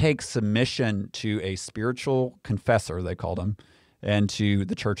 And it takes submission to a spiritual confessor, they called him, and to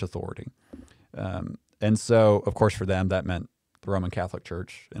the church authority. And so, of course, for them, that meant the Roman Catholic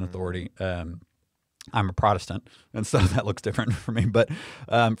Church in authority. I'm a Protestant, and so that looks different for me. But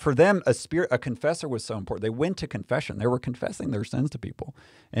for them, a confessor was so important. They went to confession. They were confessing their sins to people.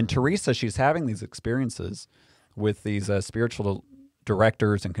 And Teresa, she's having these experiences with these spiritual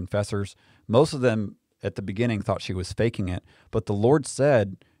directors and confessors. Most of them at the beginning thought she was faking it, but the Lord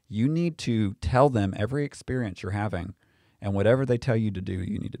said, you need to tell them every experience you're having, and whatever they tell you to do,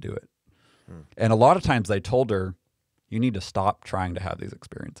 you need to do it. And a lot of times they told her, you need to stop trying to have these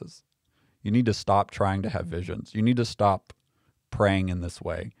experiences. You need to stop trying to have visions. You need to stop praying in this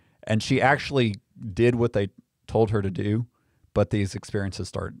way. And she actually did what they told her to do, but these experiences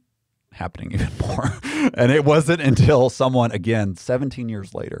started happening even more. And it wasn't until someone, again, 17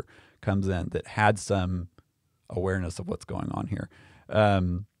 years later, comes in that had some awareness of what's going on here.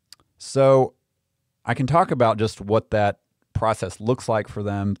 So I can talk about just what that process looks like for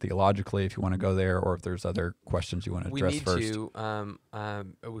them theologically, if you want to go there, or if there's other questions you want to address first. We're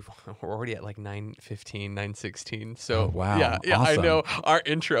already at like 9:15, 9:16. So wow, yeah, awesome. I know our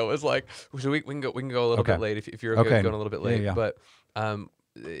intro is like, so we can go a little bit late if you're okay going a little bit late. Yeah. But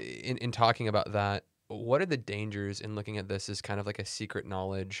in talking about that, what are the dangers in looking at this as kind of like a secret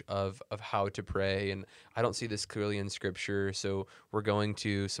knowledge of how to pray? And I don't see this clearly in Scripture, so we're going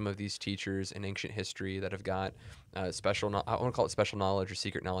to some of these teachers in ancient history that have got I want to call it special knowledge or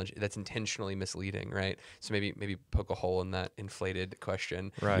secret knowledge that's intentionally misleading, right? So maybe poke a hole in that inflated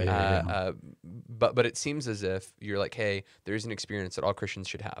question, right? But it seems as if you're like, hey, there's an experience that all Christians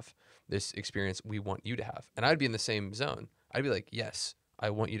should have. This experience we want you to have, and I'd be in the same zone. I'd be like, yes, I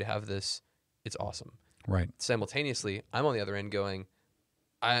want you to have this. It's awesome. Right. Simultaneously, I'm on the other end going,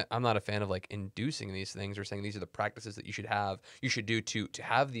 I'm not a fan of like inducing these things or saying these are the practices that you should do to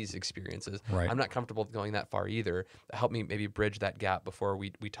have these experiences. Right. I'm not comfortable going that far either. Help me maybe bridge that gap before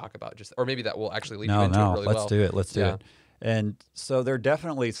we talk about or maybe that will actually lead you into it really well. Let's do it. And so there are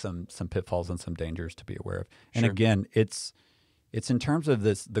definitely some pitfalls and some dangers to be aware of. And again, it's in terms of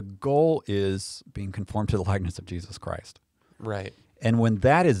this, the goal is being conformed to the likeness of Jesus Christ. Right. And when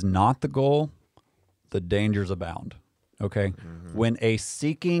that is not the goal, the dangers abound. Okay? When a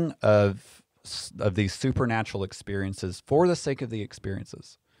seeking of these supernatural experiences for the sake of the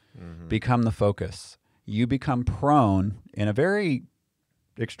experiences become the focus, you become prone in a very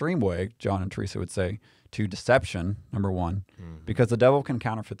extreme way, John and Teresa would say, to deception, number one, because the devil can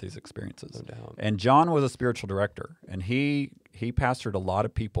counterfeit these experiences. No doubt. And John was a spiritual director, and he pastored a lot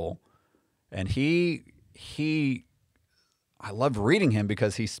of people, and I love reading him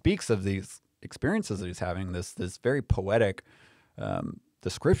because he speaks of these experiences that he's having, this very poetic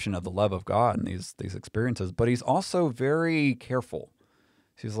description of the love of God and these experiences, but he's also very careful.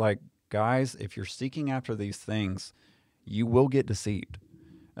 He's like, guys, if you're seeking after these things, you will get deceived.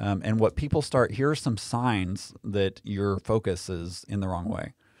 And what people here are some signs that your focus is in the wrong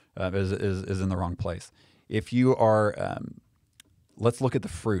way, is in the wrong place. If you are, let's look at the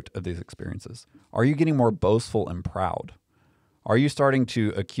fruit of these experiences. Are you getting more boastful and proud? Are you starting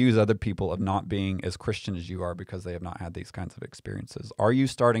to accuse other people of not being as Christian as you are because they have not had these kinds of experiences? Are you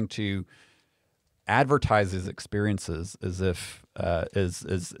starting to advertise these experiences as if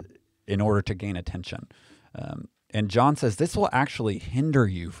is in order to gain attention? And John says this will actually hinder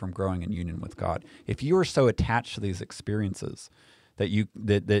you from growing in union with God. If you are so attached to these experiences that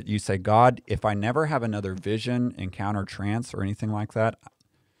you say, God, if I never have another vision, encounter, trance, or anything like that,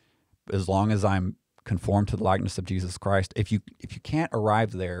 as long as I'm conformed to the likeness of Jesus Christ, if you can't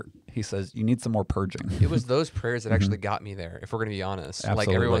arrive there, he says, you need some more purging. It was those prayers that actually got me there, if we're going to be honest. Absolutely.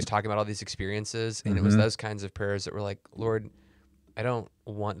 Like everyone's talking about all these experiences, and it was those kinds of prayers that were like, Lord, I don't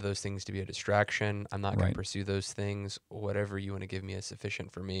want those things to be a distraction. I'm not going to pursue those things. Whatever you want to give me is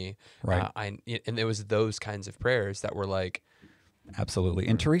sufficient for me. Right. And it was those kinds of prayers that were like... Absolutely.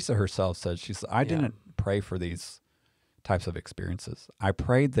 And Teresa herself said, she said, I didn't pray for these types of experiences. I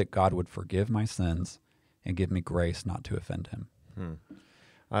prayed that God would forgive my sins and give me grace not to offend him.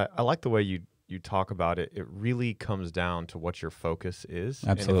 I like the way you talk about it. It really comes down to what your focus is.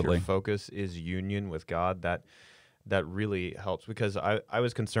 Absolutely. And if your focus is union with God, that really helps, because I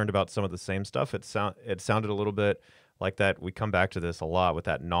was concerned about some of the same stuff. It sounded a little bit like that. We come back to this a lot with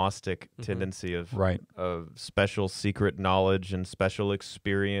that Gnostic tendency of special secret knowledge and special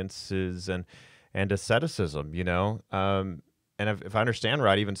experiences and asceticism, you know? And if I understand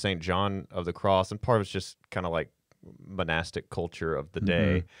right, even St. John of the Cross, and part of it's just kind of like monastic culture of the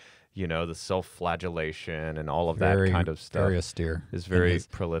day, you know, the self-flagellation and all of that kind of stuff. Very austere. Is very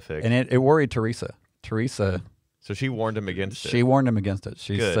prolific. And it worried Teresa. So she warned him against it. She warned him against it.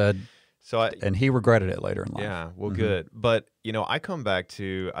 She said, and he regretted it later in life. Yeah, well, good. But, you know, I come back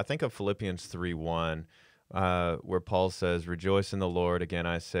to, I think of Philippians 3:1, where Paul says, rejoice in the Lord. Again,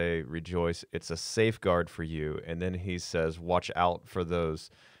 I say rejoice. It's a safeguard for you. And then he says, watch out for those,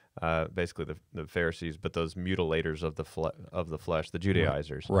 basically the Pharisees, but those mutilators of the flesh, the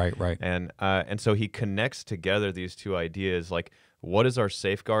Judaizers. Right. And so he connects together these two ideas, like, what is our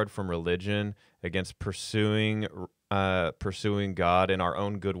safeguard from religion against pursuing God in our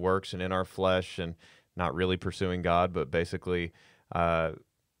own good works and in our flesh, and not really pursuing God, but basically our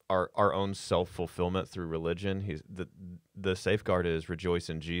own self-fulfillment through religion? The safeguard is rejoice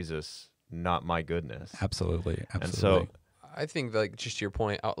in Jesus, not my goodness. Absolutely. And so I think, like, just to your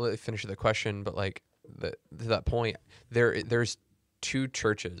point, I'll let you finish the question, but like to that point, there's two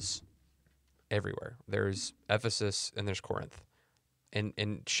churches everywhere. There's Ephesus and there's Corinth.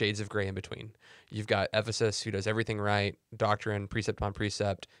 And shades of gray in between. You've got Ephesus, who does everything right, doctrine, precept upon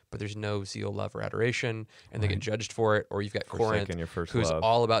precept, but there's no zeal, love, or adoration, and they get judged for it. Or you've got Corinth, who's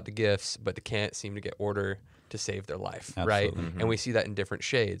all about the gifts, but they can't seem to get order to save their life, right? And we see that in different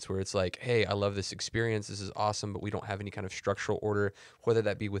shades, where it's like, hey, I love this experience, this is awesome, but we don't have any kind of structural order, whether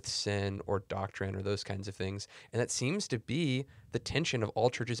that be with sin or doctrine or those kinds of things. And that seems to be the tension of all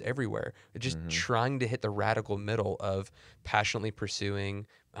churches everywhere. They're just trying to hit the radical middle of passionately pursuing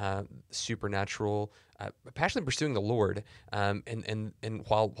supernatural, passionately pursuing the Lord, and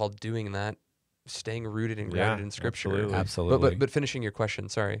while doing that, staying rooted and grounded in Scripture. Absolutely. But finishing your question,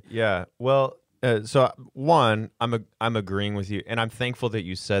 sorry. Yeah. Well, so one, I'm agreeing with you, and I'm thankful that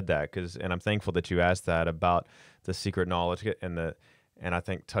you said that, and I'm thankful that you asked that about the secret knowledge and I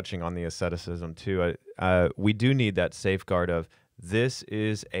think touching on the asceticism too. We do need that safeguard of, this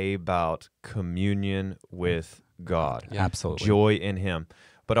is about communion with God. Yeah. Absolutely. Joy in Him.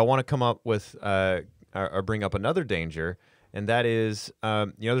 But I want to come up with or bring up another danger, and that is,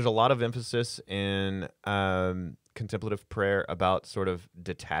 there's a lot of emphasis in contemplative prayer about sort of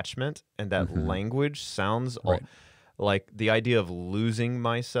detachment, and that language sounds like the idea of losing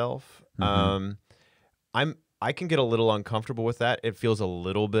myself. I can get a little uncomfortable with that. It feels a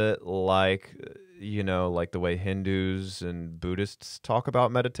little bit like, like the way Hindus and Buddhists talk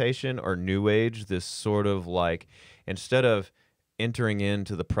about meditation, or New Age, this sort of like, instead of entering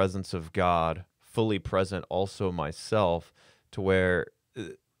into the presence of God, fully present also myself, to where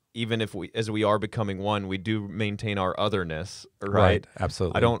even if as we are becoming one, we do maintain our otherness, right?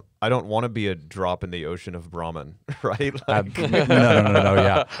 Absolutely. I don't want to be a drop in the ocean of Brahman, right? Like, no,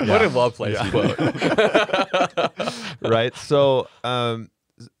 yeah. What a well-placed quote. Right? So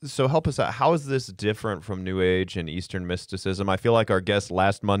help us out. How is this different from New Age and Eastern mysticism? I feel like our guest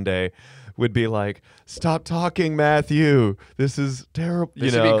last Monday would be like, "Stop talking, Matthew. This is terrible."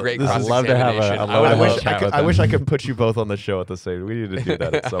 This would be great. I'd love to have I wish I could put you both on the show at the same. We need to do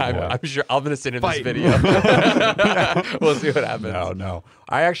that at some point. I'm sure I'm going to send in this video. We'll see what happens. No.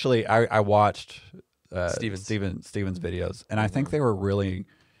 I watched Stephen's videos, and I think they were really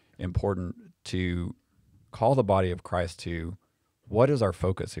important to call the body of Christ to, what is our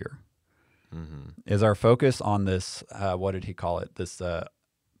focus here? Is our focus on this, what did he call it? This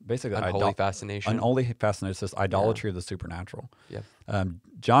basically unholy fascination. Unholy fascination, it's this idolatry of the supernatural. Yeah.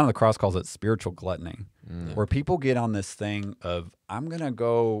 John of the Cross calls it spiritual gluttony, where people get on this thing of, I'm going to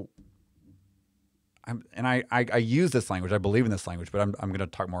go, I use this language, I believe in this language, but I'm going to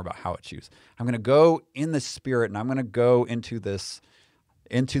talk more about how it's used. I'm going to go in the spirit, and I'm going to go into this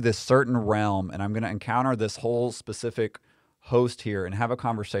certain realm, and I'm going to encounter this whole specific host here and have a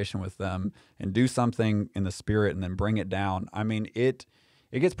conversation with them and do something in the spirit and then bring it down. I mean, it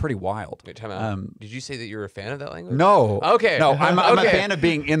it gets pretty wild. Wait, time out. Did you say that you're a fan of that language? No. Okay. No, I'm a fan of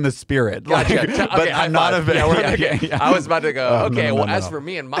being in the Spirit. Gotcha. But I'm not a fan. Yeah. I was about to go, no, as for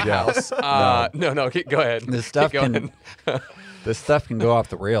me and my house, no, go ahead. This stuff this stuff can go off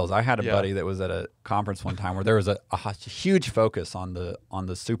the rails. I had a buddy that was at a conference one time where there was a huge focus on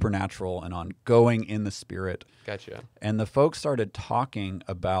the supernatural and on going in the Spirit. Gotcha. And the folks started talking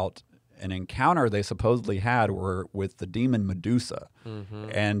about an encounter they supposedly had with the demon Medusa.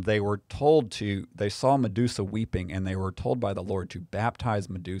 And they were told they saw Medusa weeping, and they were told by the Lord to baptize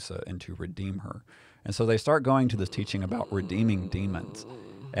Medusa and to redeem her. And so they start going to this teaching about redeeming demons.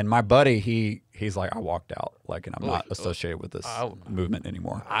 And my buddy, he's like, I walked out, and I'm not associated with this movement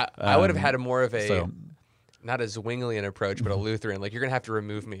anymore. I would have had more of a, not a Zwinglian approach, but a Lutheran. Like, you're going to have to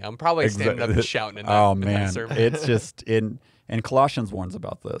remove me. I'm probably standing up and shouting in that, in that sermon. It's just, and Colossians warns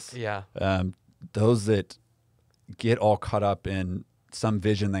about this. Yeah. Those that get all caught up in some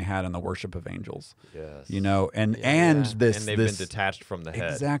vision they had in the worship of angels. Yes. And they've been detached from the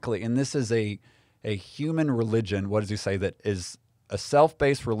head. Exactly. And this is a human religion, what does he say, that is a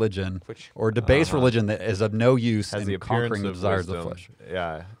self-based religion or debased religion that is of no use in conquering the desires of the flesh.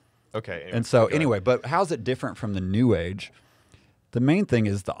 Yeah. Okay. And so but how's it different from the New Age? The main thing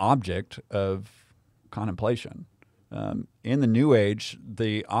is the object of contemplation. In the New Age,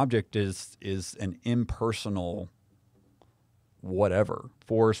 the object is an impersonal whatever,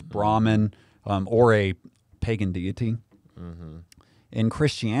 force, Brahman, or a pagan deity. In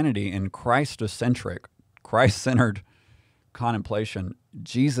Christianity, in Christocentric, Christ-centered contemplation,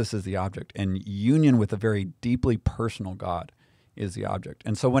 Jesus is the object, and union with a very deeply personal God is the object.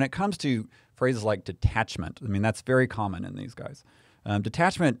 And so when it comes to phrases like detachment, I mean, that's very common in these guys.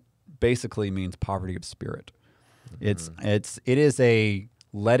 Detachment basically means poverty of spirit. It is a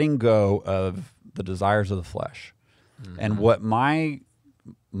letting go of the desires of the flesh. And what my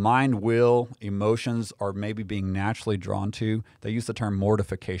mind, will, emotions are maybe being naturally drawn to, they use the term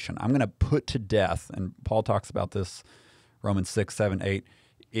mortification. I'm going to put to death, and Paul talks about this, Romans 6, 7, 8.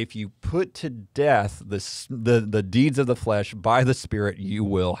 If you put to death the deeds of the flesh by the Spirit, you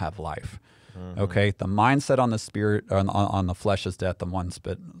will have life. Okay? The mindset on the Spirit, on the flesh is death. The one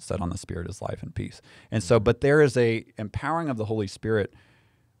set on the Spirit is life and peace. And so, but there is a empowering of the Holy Spirit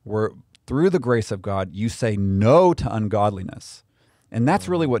where through the grace of God, you say no to ungodliness. And that's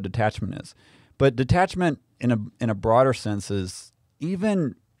really what detachment is. But detachment in a broader sense is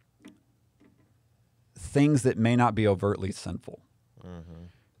even things that may not be overtly sinful.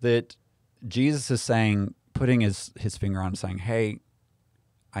 That Jesus is saying, putting his finger on and saying, hey,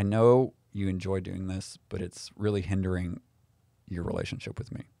 I know you enjoy doing this, but it's really hindering your relationship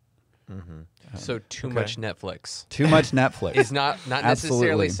with me. So too much Netflix. Too much Netflix. Is not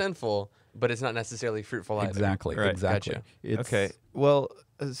necessarily sinful, but it's not necessarily fruitful either. Exactly. Right. Exactly. Gotcha. Okay. Well,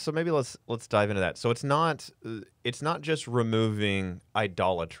 so maybe let's dive into that. So it's not just removing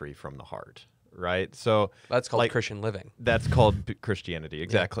idolatry from the heart, right? So that's called Christian living. That's called Christianity.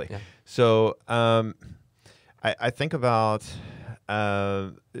 Exactly. Yeah. So I think about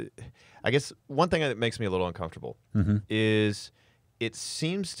I guess one thing that makes me a little uncomfortable is it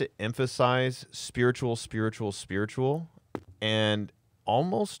seems to emphasize spiritual, and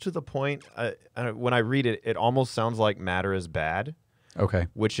almost to the point, when I read it, it almost sounds like matter is bad. Okay.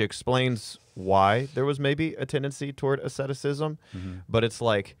 Which explains why there was maybe a tendency toward asceticism. But it's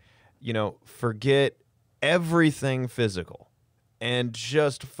like, forget everything physical and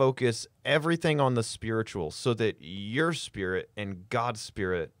just focus everything on the spiritual so that your spirit and God's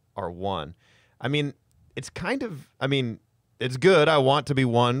spirit are one. I mean, it's good. I want to be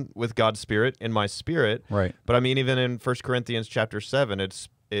one with God's spirit in my spirit. Right. But I mean, even in 1 Corinthians chapter 7,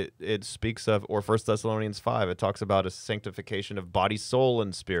 it speaks of, or 1 Thessalonians 5, it talks about a sanctification of body, soul,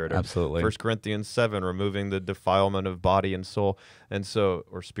 and spirit. Absolutely. 1 Corinthians 7, removing the defilement of body and soul, and so,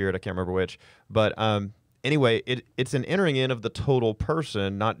 or spirit, I can't remember which. But anyway, it's an entering in of the total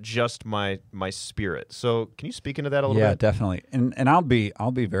person, not just my spirit. So can you speak into that a little bit? Yeah, definitely. And I'll be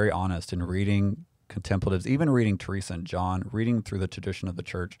very honest, in reading contemplatives, even reading Teresa and John, reading through the tradition of the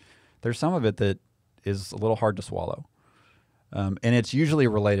church, there's some of it that is a little hard to swallow. And it's usually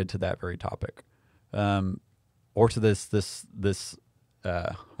related to that very topic. Or to this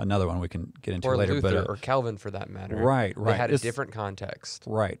another one we can get into later. Luther, or Calvin for that matter. Right. They had a different context.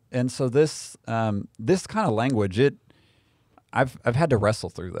 Right. And so this kind of language, I've had to wrestle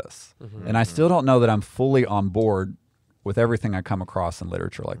through this. And I still don't know that I'm fully on board with everything I come across in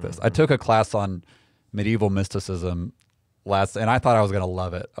literature like this. I took a class on medieval mysticism and I thought I was going to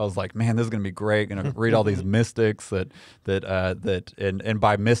love it. I was like, man, this is going to be great. Going to read all these mystics and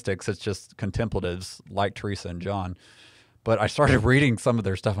by mystics, it's just contemplatives like Teresa and John. But I started reading some of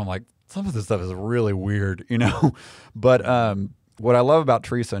their stuff. I'm like, some of this stuff is really weird, you know? But what I love about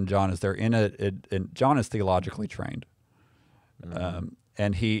Teresa and John is they're and John is theologically trained.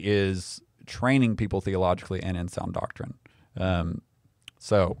 And he is training people theologically and in sound doctrine.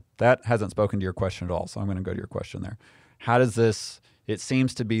 So that hasn't spoken to your question at all. So I'm going to go to your question there. How does this, it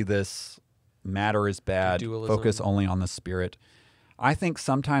seems to be this matter is bad, dualism. Focus only on the spirit. I think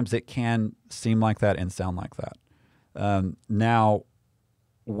sometimes it can seem like that and sound like that. Now,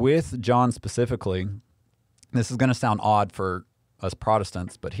 with John specifically, this is going to sound odd for us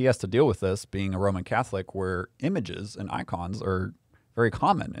Protestants, but he has to deal with this being a Roman Catholic where images and icons are very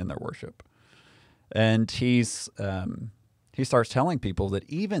common in their worship. And he starts telling people that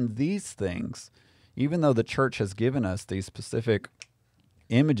even these things, even though the church has given us these specific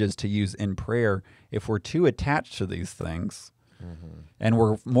images to use in prayer, if we're too attached to these things and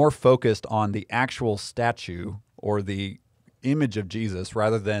we're more focused on the actual statue or the image of Jesus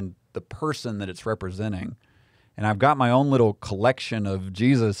rather than the person that it's representing. And I've got my own little collection of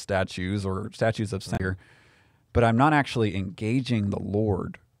Jesus statues or statues of Saint, but I'm not actually engaging the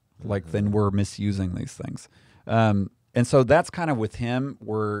Lord, like then we're misusing these things. And so that's kind of with him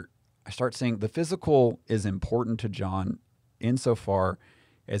where I start seeing the physical is important to John insofar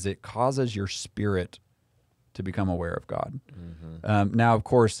as it causes your spirit to become aware of God. Now, of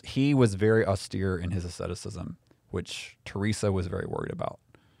course, he was very austere in his asceticism, which Teresa was very worried about.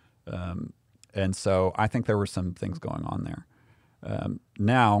 And so I think there were some things going on there.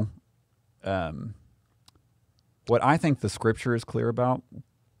 Now, what I think the scripture is clear about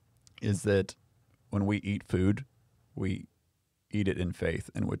is that when we eat food, we eat it in faith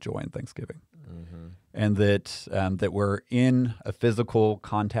and with joy and thanksgiving. And that we're in a physical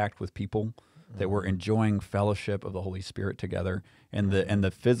contact with people, that we're enjoying fellowship of the Holy Spirit together, and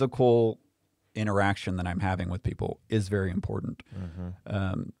the physical interaction that I'm having with people is very important.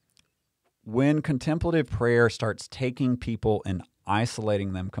 When contemplative prayer starts taking people and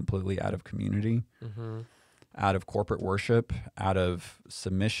isolating them completely out of community, out of corporate worship, out of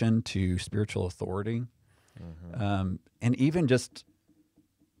submission to spiritual authority, and even just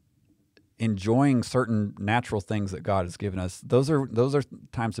enjoying certain natural things that God has given us, those are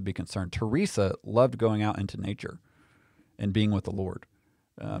times to be concerned. Teresa loved going out into nature and being with the Lord.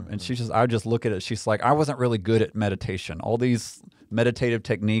 And I just look at it, she's like, I wasn't really good at meditation. All these meditative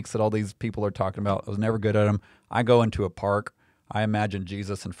techniques that all these people are talking about, I was never good at them. I go into a park, I imagine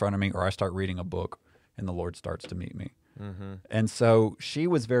Jesus in front of me, or I start reading a book, and the Lord starts to meet me. And so she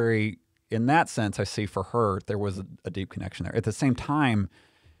was very, in that sense, I see for her, there was a deep connection there. At the same time,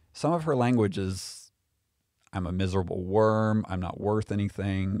 some of her language is, I'm a miserable worm, I'm not worth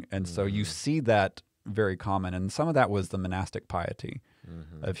anything. And so you see that very common. And some of that was the monastic piety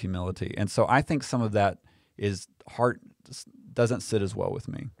of humility. And so I think some of that is doesn't sit as well with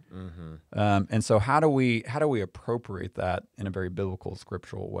me. And so how do we appropriate that in a very biblical,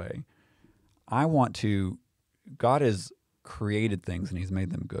 scriptural way? God has created things and he's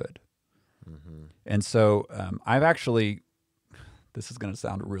made them good. And so I've actually, this is going to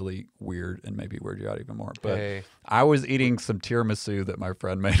sound really weird and maybe weird you out even more, but I was eating some tiramisu that my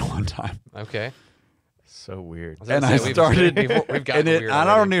friend made one time. Okay. So weird. And I started, we've gotten weird I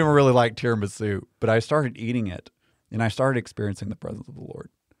don't even really like tiramisu, but I started eating it and I started experiencing the presence of the Lord.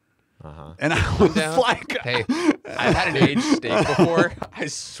 And I was like, hey, I've had an aged steak before. I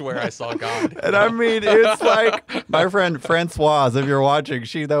swear I saw God. And I mean, it's like my friend Francoise, if you're watching,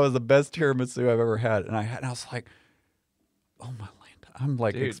 that was the best tiramisu I've ever had. And I was like, oh my land, I'm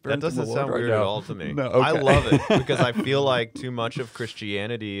like, dude, that doesn't sound right weird now. at all to me. No, okay. I love it because I feel like too much of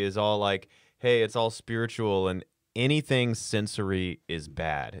Christianity is all like, hey, it's all spiritual and anything sensory is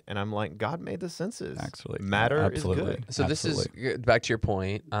bad. And I'm like, God made the senses. Actually, matter is good. So this is back to your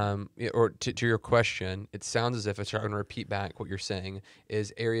point, or to your question. It sounds as if I'm going to repeat back what you're saying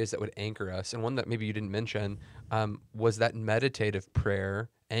is areas that would anchor us. And one that maybe you didn't mention was that meditative prayer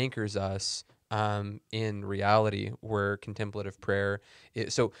anchors us in reality, where contemplative prayer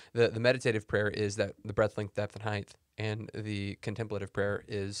so the meditative prayer is that the breadth, length, depth, and height, and the contemplative prayer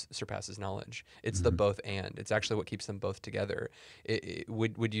surpasses knowledge. It's the both and. It's actually what keeps them both together.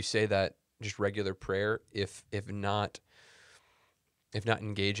 Would you say that just regular prayer, if not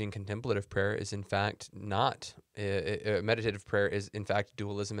engaging contemplative prayer, is in fact not meditative prayer is in fact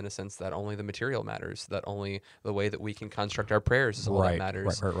dualism in a sense that only the material matters, that only the way that we can construct our prayers is all that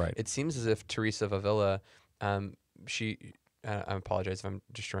matters. Right. It seems as if Teresa of Avila, I apologize if I'm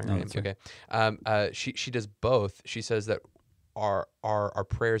destroying her name. Okay. She does both. She says that our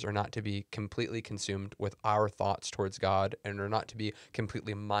prayers are not to be completely consumed with our thoughts towards God, and are not to be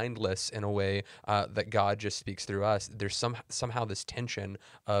completely mindless in a way that God just speaks through us. There's somehow this tension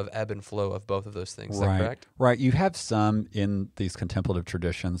of ebb and flow of both of those things. Is that correct? Right. You have some in these contemplative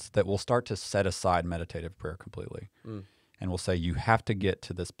traditions that will start to set aside meditative prayer completely, and will say you have to get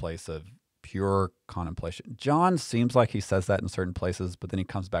to this place of pure contemplation. John seems like he says that in certain places, but then he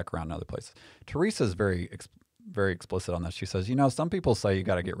comes back around in other places. Teresa is very explicit on this. She says, some people say you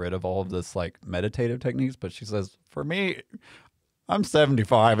got to get rid of all of this like meditative techniques, but she says, for me, I'm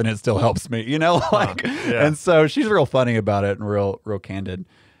 75 and it still helps me, and so she's real funny about it and real candid.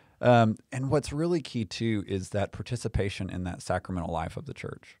 And what's really key too is that participation in that sacramental life of the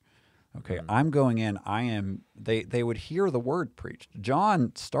church. Okay, I'm going in, they would hear the word preached.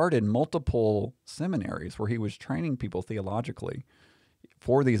 John started multiple seminaries where he was training people theologically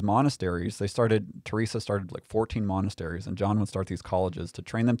for these monasteries. Teresa started like 14 monasteries, and John would start these colleges to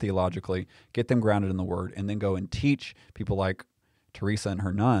train them theologically, get them grounded in the word, and then go and teach people like Teresa and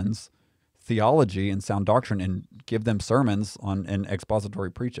her nuns theology and sound doctrine and give them sermons and expository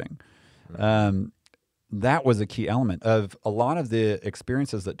preaching. That was a key element of a lot of the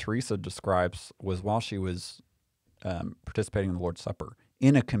experiences that Teresa describes was while she was participating in the Lord's Supper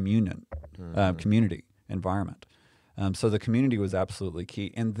in a community environment. So the community was absolutely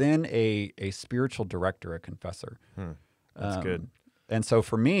key. And then a spiritual director, a confessor. That's good. And so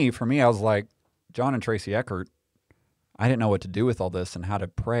for me, I was like, John and Tracy Eckert, I didn't know what to do with all this and how to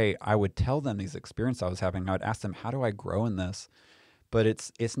pray. I would tell them these experiences I was having. I would ask them, how do I grow in this? But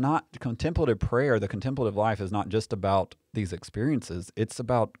it's not contemplative prayer. The contemplative life is not just about these experiences. It's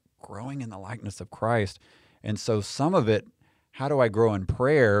about growing in the likeness of Christ. And so some of it, how do I grow in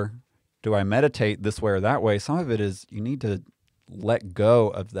prayer? Do I meditate this way or that way? Some of it is you need to let go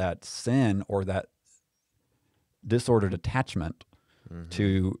of that sin or that disordered attachment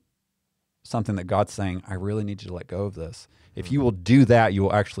to something that God's saying, I really need you to let go of this. If you will do that, you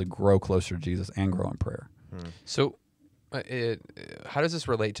will actually grow closer to Jesus and grow in prayer. So how does this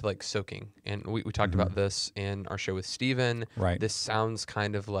relate to like soaking? And we talked about this in our show with Stephen. Right. This sounds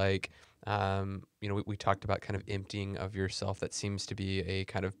kind of like, we talked about kind of emptying of yourself. That seems to be a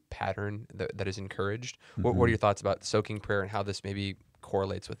kind of pattern that is encouraged. What are your thoughts about soaking prayer and how this maybe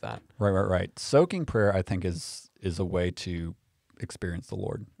correlates with that? Right. Soaking prayer, I think, is a way to experience the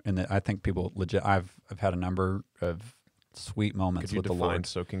Lord. And that I think people legit, I've had a number of sweet moments with the Lord. Could you define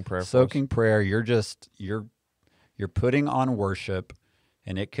soaking prayer? Soaking prayer, you're putting on worship,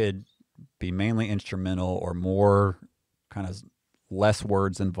 and it could be mainly instrumental or more kind of less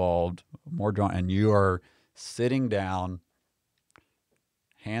words involved, more drawn, and you are sitting down,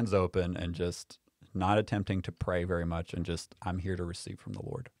 hands open, and just not attempting to pray very much, and just, I'm here to receive from the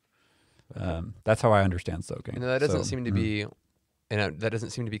Lord. That's how I understand soaking. And that doesn't seem to be,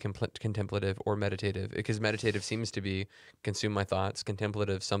 contemplative or meditative, because meditative seems to be consume my thoughts,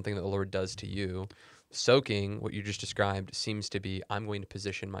 contemplative something that the Lord does to you. Soaking, what you just described, seems to be I'm going to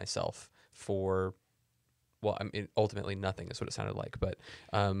position myself for, ultimately nothing is what it sounded like. But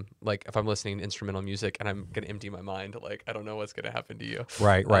like if I'm listening to instrumental music and I'm going to empty my mind, like I don't know what's going to happen to you.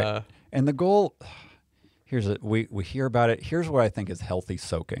 Right. And the goal, we hear about it. Here's what I think is healthy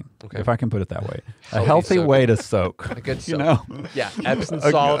soaking, if I can put it that way. A healthy way to soak. A good soak. Yeah, Epsom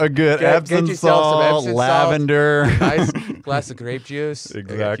salt. A good Epsom salt, lavender. Nice glass of grape juice.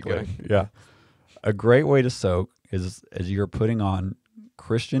 Exactly. Yeah. A great way to soak is as you're putting on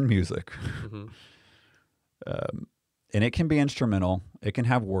Christian music. And it can be instrumental. It can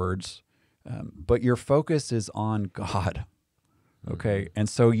have words. But your focus is on God. Okay? And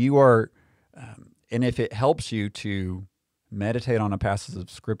so you are... and if it helps you to meditate on a passage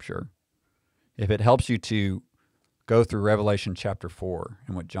of Scripture, if it helps you to go through Revelation chapter 4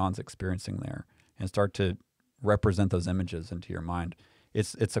 and what John's experiencing there and start to represent those images into your mind,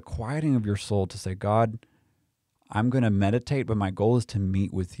 it's a quieting of your soul to say, God, I'm going to meditate, but my goal is to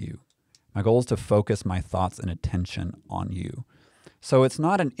meet with you. My goal is to focus my thoughts and attention on you. So it's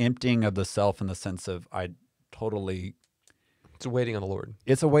not an emptying of the self in the sense of It's waiting on the Lord.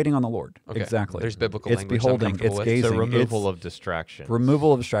 It's a waiting on the Lord. Okay. Exactly. There's biblical it's language. Beholding. It's gazing. It's a removal of distractions.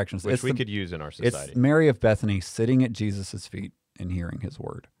 Removal of distractions. Which we could use in our society. It's Mary of Bethany sitting at Jesus' feet and hearing his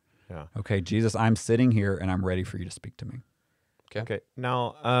word. Yeah. Okay, Jesus, I'm sitting here and I'm ready for you to speak to me. Okay.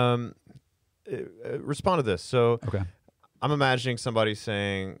 Now, respond to this. So I'm imagining somebody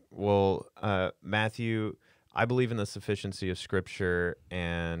saying, well, Matthew, I believe in the sufficiency of Scripture,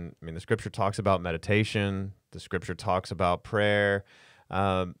 and I mean, the Scripture talks about meditation, the Scripture talks about prayer,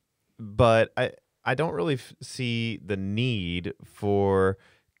 but I don't really see the need for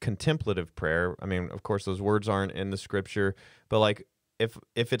contemplative prayer, I mean, of course, those words aren't in the scripture, but like if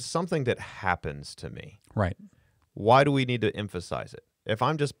it's something that happens to me, right? Why do we need to emphasize it? If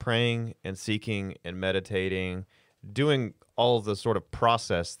I'm just praying and seeking and meditating, doing all of the sort of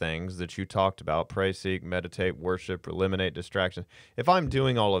process things that you talked about, pray, seek, meditate, worship, eliminate distractions. If I'm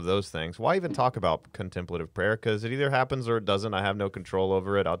doing all of those things, why even talk about contemplative prayer? Because it either happens or it doesn't. I have no control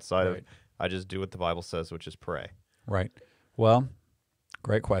over it outside of, I just do what the Bible says, which is pray. Right. Well,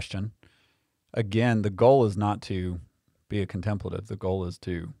 great question. Again, the goal is not to be a contemplative. The goal is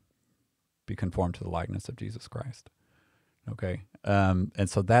to be conformed to the likeness of Jesus Christ. Okay. And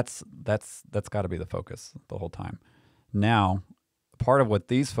so that's got to be the focus the whole time. Now, part of what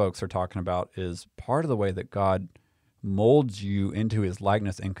these folks are talking about is part of the way that God molds you into his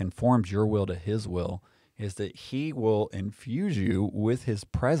likeness and conforms your will to his will is that he will infuse you with his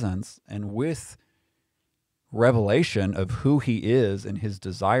presence and with revelation of who he is and his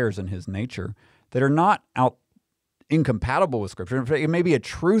desires and his nature that are not incompatible with Scripture. In fact, it may be a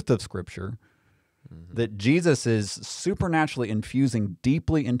truth of Scripture that Jesus is supernaturally infusing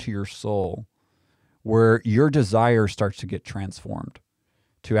deeply into your soul where your desire starts to get transformed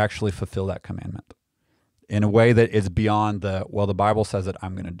to actually fulfill that commandment in a way that is beyond the Bible says it,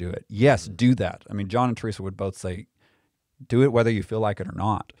 I'm going to do it. Yes, do that. I mean, John and Teresa would both say, do it whether you feel like it or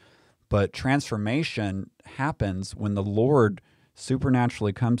not. But transformation happens when the Lord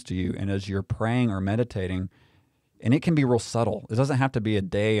supernaturally comes to you, and as you're praying or meditating, and it can be real subtle. It doesn't have to be a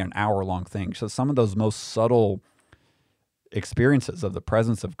day, an hour-long thing. So some of those most subtle experiences of the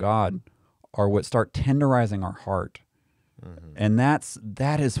presence of God are what start tenderizing our heart. And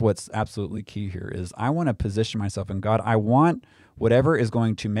that is what's absolutely key here is I want to position myself in God. I want whatever is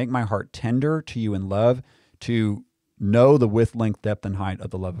going to make my heart tender to you in love to know the width, length, depth, and height of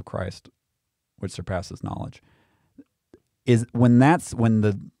the love of Christ, which surpasses knowledge. Is when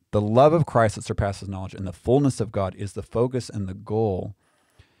the love of Christ that surpasses knowledge and the fullness of God is the focus and the goal,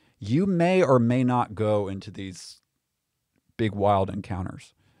 you may or may not go into these big wild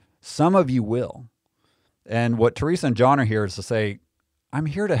encounters. Some of you will. And what Teresa and John are here is to say, I'm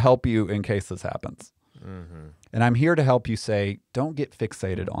here to help you in case this happens. And I'm here to help you say, don't get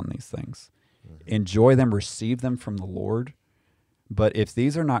fixated on these things. Enjoy them, receive them from the Lord. But if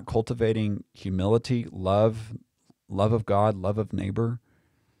these are not cultivating humility, love of God, love of neighbor,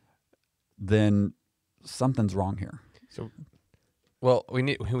 then something's wrong here. So, well, we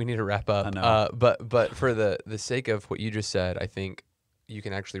need to wrap up. I know. But for the sake of what you just said, I think you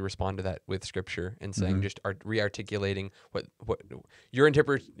can actually respond to that with Scripture and saying, just re-articulating what your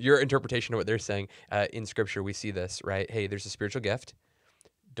interpretation of what they're saying in Scripture. We see this, right? Hey, there's a spiritual gift.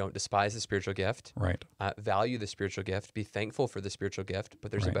 Don't despise the spiritual gift. Right. Value the spiritual gift. Be thankful for the spiritual gift,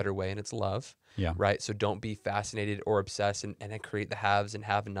 but there's a better way, and it's love. Yeah. Right? So don't be fascinated or obsessed and create the haves and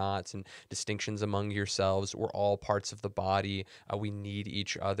have-nots and distinctions among yourselves. We're all parts of the body. We need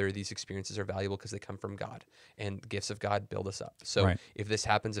each other. These experiences are valuable because they come from God, and the gifts of God build us up. So if this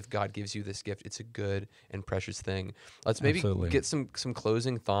happens, if God gives you this gift, it's a good and precious thing. Let's maybe get some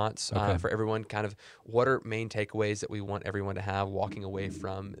closing thoughts for everyone. Kind of what are main takeaways that we want everyone to have walking away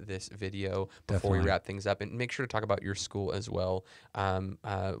from this video before we wrap things up, and make sure to talk about your school as well.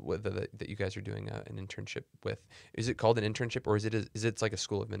 That you guys are doing an internship with. Is it called an internship, or is it like a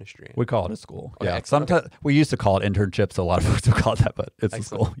school of ministry? We call it a school. Okay, yeah. Sometimes we used to call it internships. A lot of folks would call it that, but it's a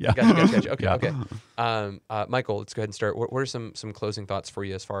school. Yeah. Gotcha. Okay. Michael, let's go ahead and start. What are some closing thoughts for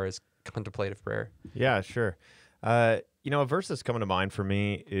you as far as contemplative prayer? Yeah, sure. A verse that's coming to mind for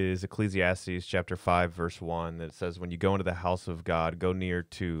me is Ecclesiastes chapter 5, verse 1, that says, when you go into the house of God, go near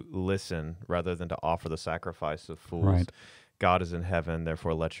to listen rather than to offer the sacrifice of fools. Right. God is in heaven,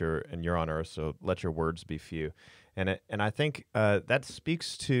 therefore you're on earth, so let your words be few. And I think that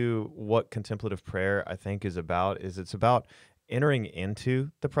speaks to what contemplative prayer, I think, is about. It's about entering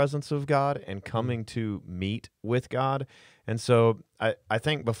into the presence of God and coming to meet with God. And so I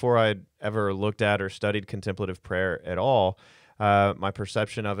think before I'd ever looked at or studied contemplative prayer at all, my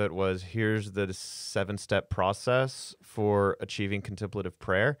perception of it was, here's the 7-step process for achieving contemplative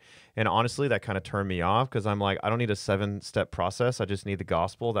prayer. And honestly, that kind of turned me off because I'm like, I don't need a 7-step process. I just need the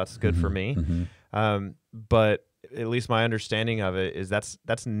gospel. That's good for me. But at least my understanding of it is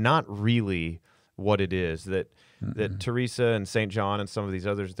that's not really what it is. That Teresa and St. John and some of these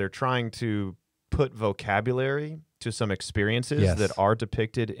others, they're trying to put vocabulary to some experiences that are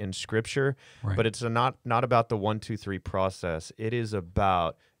depicted in Scripture, but it's not about the 1, 2, 3 process. It is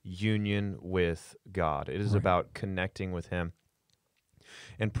about union with God. It is about connecting with Him.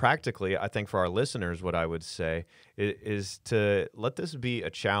 And practically, I think for our listeners, what I would say is to let this be a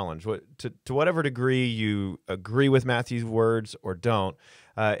challenge. To whatever degree you agree with Matthew's words or don't,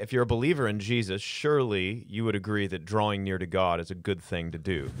 if you're a believer in Jesus, surely you would agree that drawing near to God is a good thing to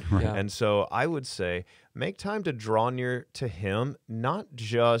do. Right. Yeah. And so I would say make time to draw near to him, not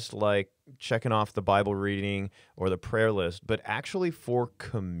just like checking off the Bible reading or the prayer list, but actually for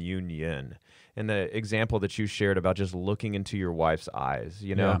communion. And the example that you shared about just looking into your wife's eyes,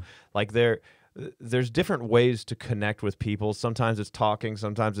 like there's different ways to connect with people. Sometimes it's talking,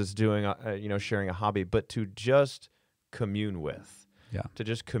 sometimes it's doing, sharing a hobby, but to just commune with. Yeah. To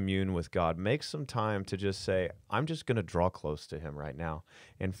just commune with God. Make some time to just say, I'm just going to draw close to him right now,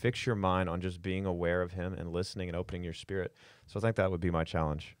 and fix your mind on just being aware of him and listening and opening your spirit. So I think that would be my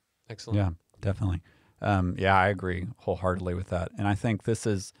challenge. Excellent. Yeah, definitely. I agree wholeheartedly with that. And I think this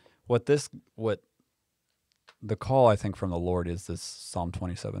is what the call, I think, from the Lord is this Psalm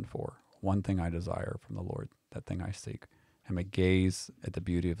 27:4. One thing I desire from the Lord, that thing I seek. I may gaze at the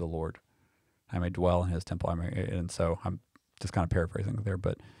beauty of the Lord. I may dwell in his temple. And so I'm just kind of paraphrasing there,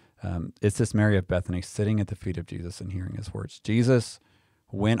 but it's this Mary of Bethany sitting at the feet of Jesus and hearing his words. Jesus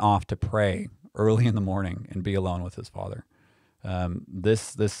went off to pray early in the morning and be alone with his Father.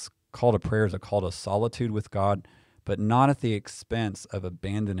 This call to prayer is a call to solitude with God, but not at the expense of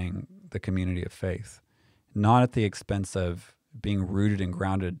abandoning the community of faith, not at the expense of being rooted and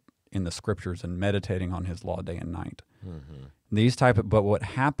grounded in the scriptures and meditating on his law day and night. Mm-hmm. But what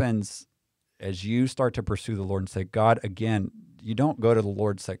happens as you start to pursue the Lord and say, God, again, you don't go to the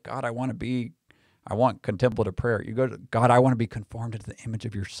Lord and say, God, I want contemplative prayer. You go to God, I want to be conformed to the image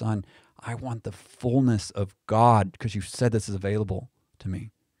of your Son. I want the fullness of God because you said this is available to me.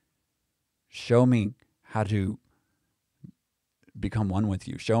 Show me how to become one with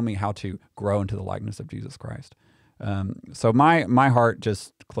you. Show me how to grow into the likeness of Jesus Christ. So my heart,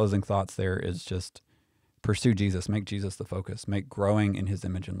 just closing thoughts there, is just pursue Jesus. Make Jesus the focus. Make growing in his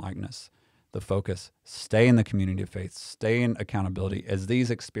image and likeness the focus. Stay in the community of faith. Stay in accountability. As these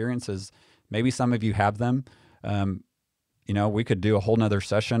experiences, maybe some of you have them. We could do a whole nother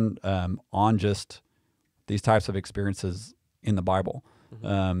session on just these types of experiences in the Bible.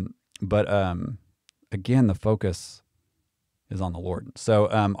 Mm-hmm. Again, the focus is on the Lord. So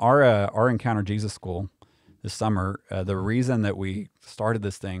our Encounter Jesus School this summer, the reason that we started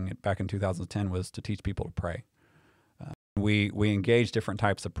this thing back in 2010 was to teach people to pray. We engage different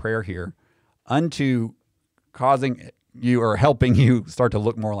types of prayer here unto causing you or helping you start to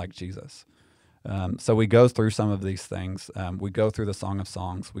look more like Jesus. So we go through some of these things. We go through the Song of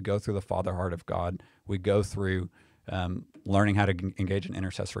Songs. We go through the Father Heart of God. We go through learning how to engage in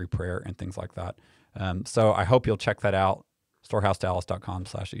intercessory prayer and things like that. So I hope you'll check that out,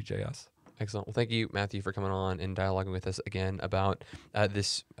 storehousedallas.com/EJS. Excellent. Well, thank you, Matthew, for coming on and dialoguing with us again about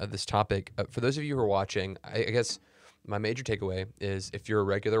this topic. For those of you who are watching, I guess my major takeaway is if you're a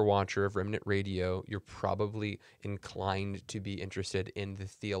regular watcher of Remnant Radio, you're probably inclined to be interested in the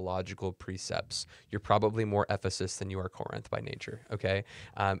theological precepts. You're probably more Ephesus than you are Corinth by nature, okay?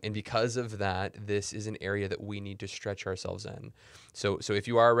 And because of that, this is an area that we need to stretch ourselves in. So if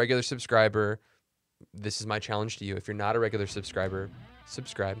you are a regular subscriber, this is my challenge to you. If you're not a regular subscriber,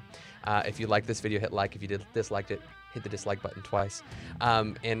 subscribe. If you like this video, hit like. If you disliked it, hit the dislike button twice.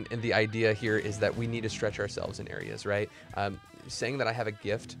 And the idea here is that we need to stretch ourselves in areas, right? Saying that I have a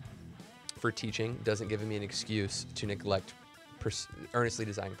gift for teaching doesn't give me an excuse to neglect earnestly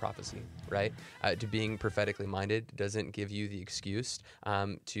desiring prophecy, right? To being prophetically minded doesn't give you the excuse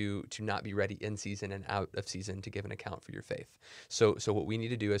to not be ready in season and out of season to give an account for your faith. So what we need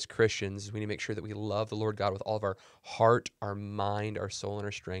to do as Christians is we need to make sure that we love the Lord God with all of our heart, our mind, our soul, and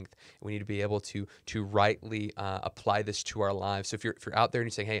our strength. And we need to be able to rightly apply this to our lives. So if you're out there and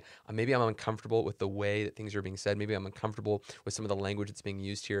you're saying, hey, maybe I'm uncomfortable with the way that things are being said, maybe I'm uncomfortable with some of the language that's being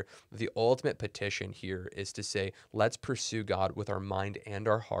used here, the ultimate petition here is to say, let's pursue God with our mind and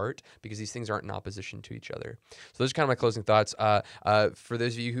our heart, because these things aren't in opposition to each other. So those are kind of my closing thoughts. For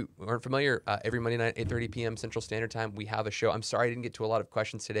those of you who aren't familiar, every Monday night, 8:30 p.m. Central Standard Time, we have a show. I'm sorry I didn't get to a lot of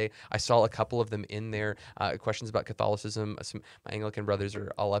questions today. I saw a couple of them in there. Questions about Catholicism. My Anglican brothers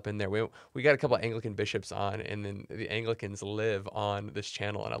are all up in there. We got a couple of Anglican bishops on, and then the Anglicans live on this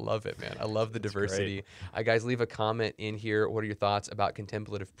channel, and I love it, man. I love the diversity. Guys, leave a comment in here. What are your thoughts about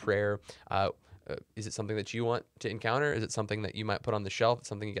contemplative prayer? Is it something that you want to encounter? Is it something that you might put on the shelf? It's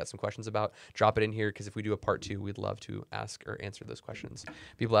something you got some questions about? Drop it in here, because if we do a part 2, we'd love to ask or answer those questions.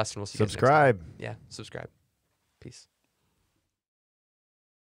 Be blessed, and we'll see you guys next time. Subscribe. Yeah, subscribe. Peace.